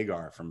 Sammy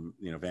Hagar from,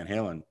 Van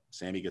Halen.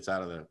 Sammy gets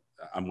out of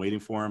I'm waiting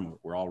for him.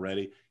 We're all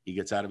ready. He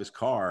gets out of his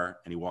car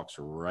and he walks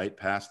right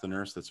past the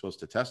nurse that's supposed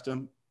to test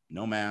him.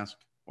 No mask,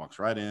 walks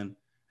right in.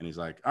 And he's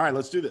like, all right,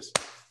 let's do this.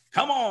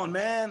 Come on,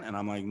 man. And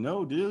I'm like,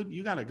 no, dude,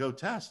 you got to go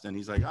test. And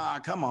he's like,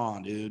 come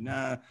on, dude.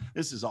 Nah,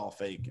 this is all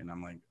fake. And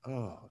I'm like,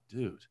 oh,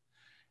 dude.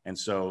 And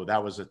so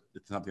that was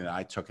something that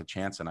I took a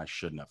chance, and I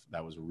shouldn't have.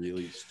 That was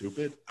really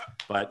stupid,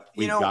 but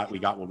we got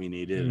what we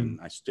needed,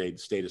 and I stayed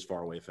as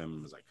far away from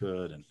him as I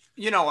could. And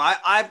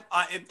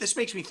this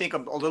makes me think a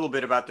little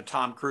bit about the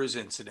Tom Cruise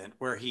incident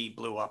where he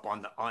blew up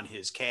on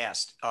his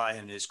cast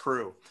and his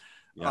crew.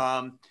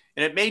 Yeah.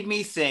 And it made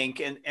me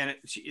think, and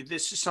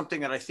this is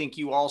something that I think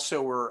you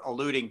also were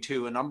alluding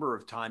to a number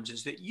of times,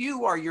 is that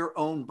you are your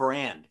own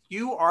brand.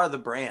 You are the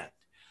brand.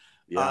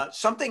 Yeah.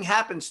 Something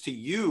happens to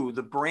you,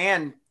 the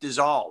brand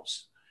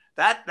dissolves.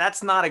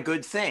 That's not a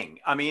good thing.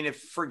 I mean,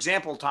 if, for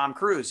example, Tom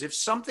Cruise, if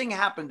something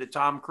happened to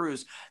Tom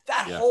Cruise,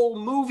 that whole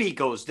movie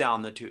goes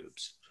down the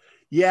tubes.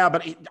 Yeah,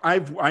 but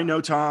I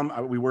know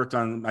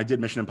Tom. I did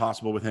Mission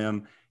Impossible with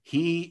him.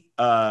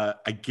 I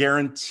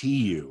guarantee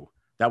you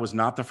that was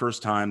not the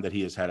first time that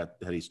he's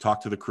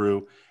talked to the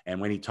crew.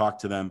 And when he talked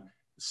to them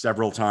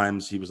several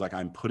times, he was like,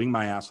 I'm putting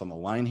my ass on the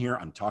line here.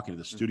 I'm talking to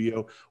the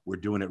studio. We're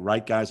doing it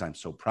right, guys. I'm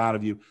so proud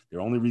of you. The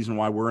only reason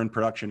why we're in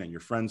production and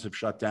your friends have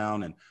shut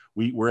down and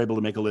we're able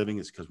to make a living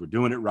is because we're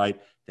doing it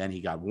right. Then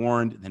he got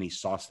warned. Then he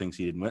saw things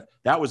he didn't.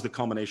 That was the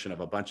culmination of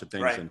a bunch of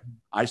things. Right. And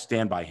I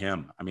stand by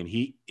him. I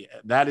mean,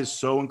 that is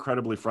so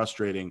incredibly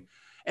frustrating.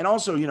 And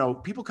also,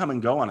 people come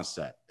and go on a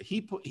set.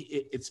 He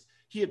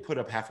had put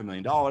up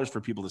 $500,000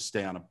 for people to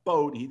stay on a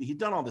boat. He'd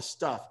done all this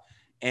stuff.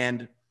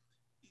 And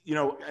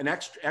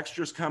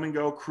extras come and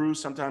go. Crews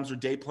sometimes are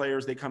day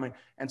players. They come in,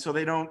 and so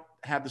they don't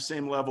have the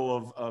same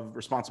level of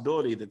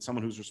responsibility that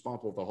someone who's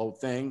responsible for the whole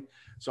thing.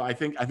 So I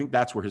think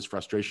that's where his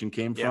frustration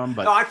came from.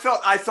 But no, I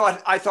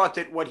thought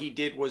that what he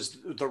did was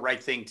the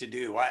right thing to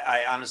do.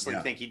 I honestly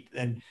think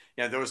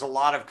there was a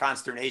lot of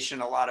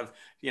consternation, a lot of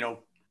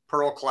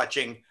pearl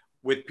clutching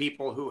with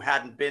people who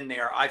hadn't been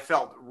there. I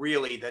felt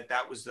really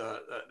that was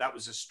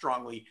a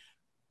strongly.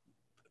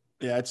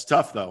 Yeah, it's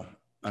tough though.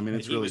 I mean,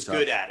 it's really tough. He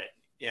was good at it.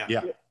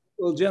 Yeah.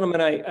 Well,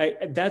 gentlemen,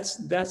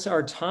 that's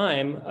our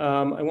time.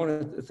 I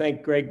want to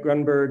thank Greg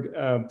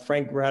Grunberg,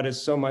 Frank Radis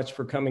so much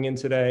for coming in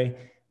today.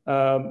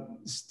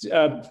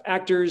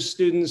 Actors,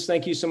 students,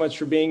 thank you so much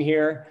for being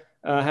here.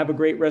 Have a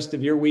great rest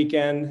of your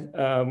weekend.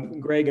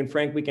 Greg and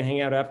Frank, we can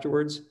hang out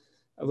afterwards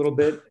a little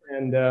bit,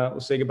 and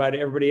we'll say goodbye to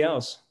everybody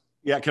else.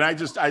 Yeah, I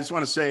just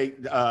want to say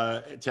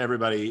to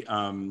everybody,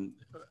 I'm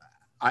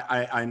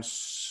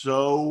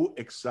so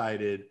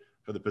excited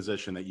for the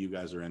position that you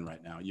guys are in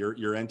right now.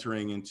 You're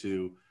entering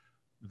into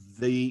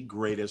the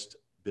greatest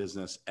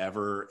business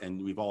ever.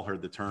 And we've all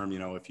heard the term,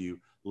 if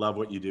you love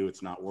what you do,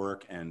 it's not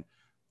work. And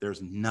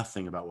there's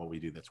nothing about what we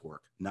do that's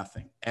work.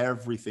 Nothing.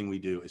 Everything we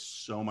do is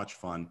so much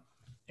fun.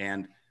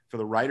 And for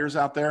the writers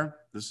out there,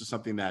 this is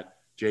something that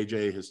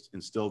JJ has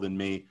instilled in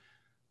me.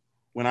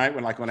 When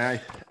I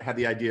had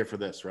the idea for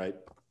this, right?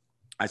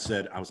 I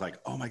was like,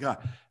 oh my God.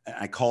 And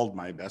I called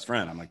my best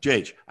friend. I'm like,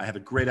 JJ, I have a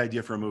great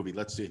idea for a movie.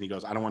 Let's see. And he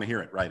goes, I don't want to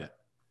hear it. Write it.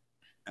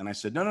 And I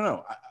said,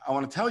 no, I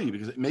want to tell you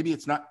because maybe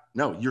it's not,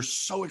 no, you're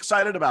so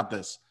excited about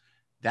this.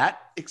 That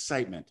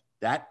excitement,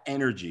 that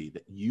energy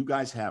that you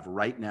guys have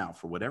right now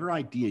for whatever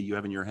idea you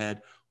have in your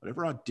head,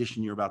 whatever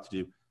audition you're about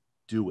to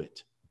do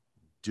it.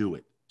 Do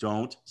it.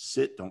 Don't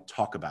sit, don't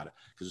talk about it.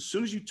 Because as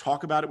soon as you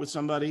talk about it with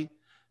somebody,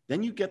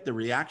 then you get the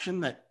reaction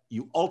that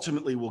you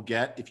ultimately will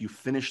get if you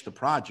finish the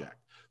project.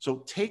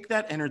 So take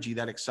that energy,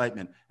 that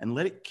excitement, and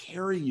let it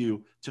carry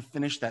you to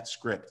finish that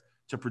script,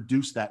 to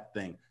produce that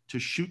thing, to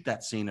shoot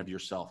that scene of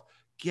yourself.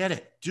 Get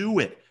it, do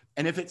it.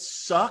 And if it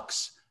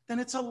sucks, then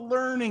it's a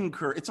learning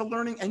curve. It's a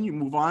learning, and you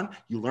move on,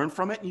 you learn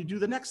from it, and you do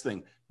the next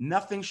thing.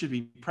 Nothing should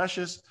be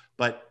precious,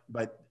 but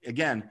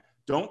again,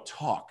 don't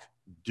talk,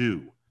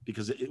 do,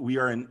 because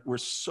we're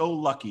so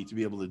lucky to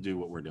be able to do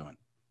what we're doing.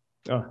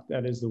 Oh,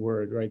 that is the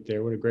word right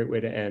there. What a great way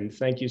to end.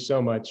 Thank you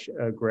so much,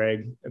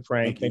 Greg and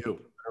Frank. Thank you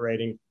for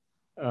moderating.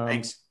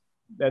 Thanks.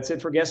 That's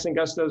it for Guests and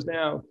Gustos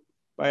now.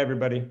 Bye,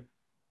 everybody.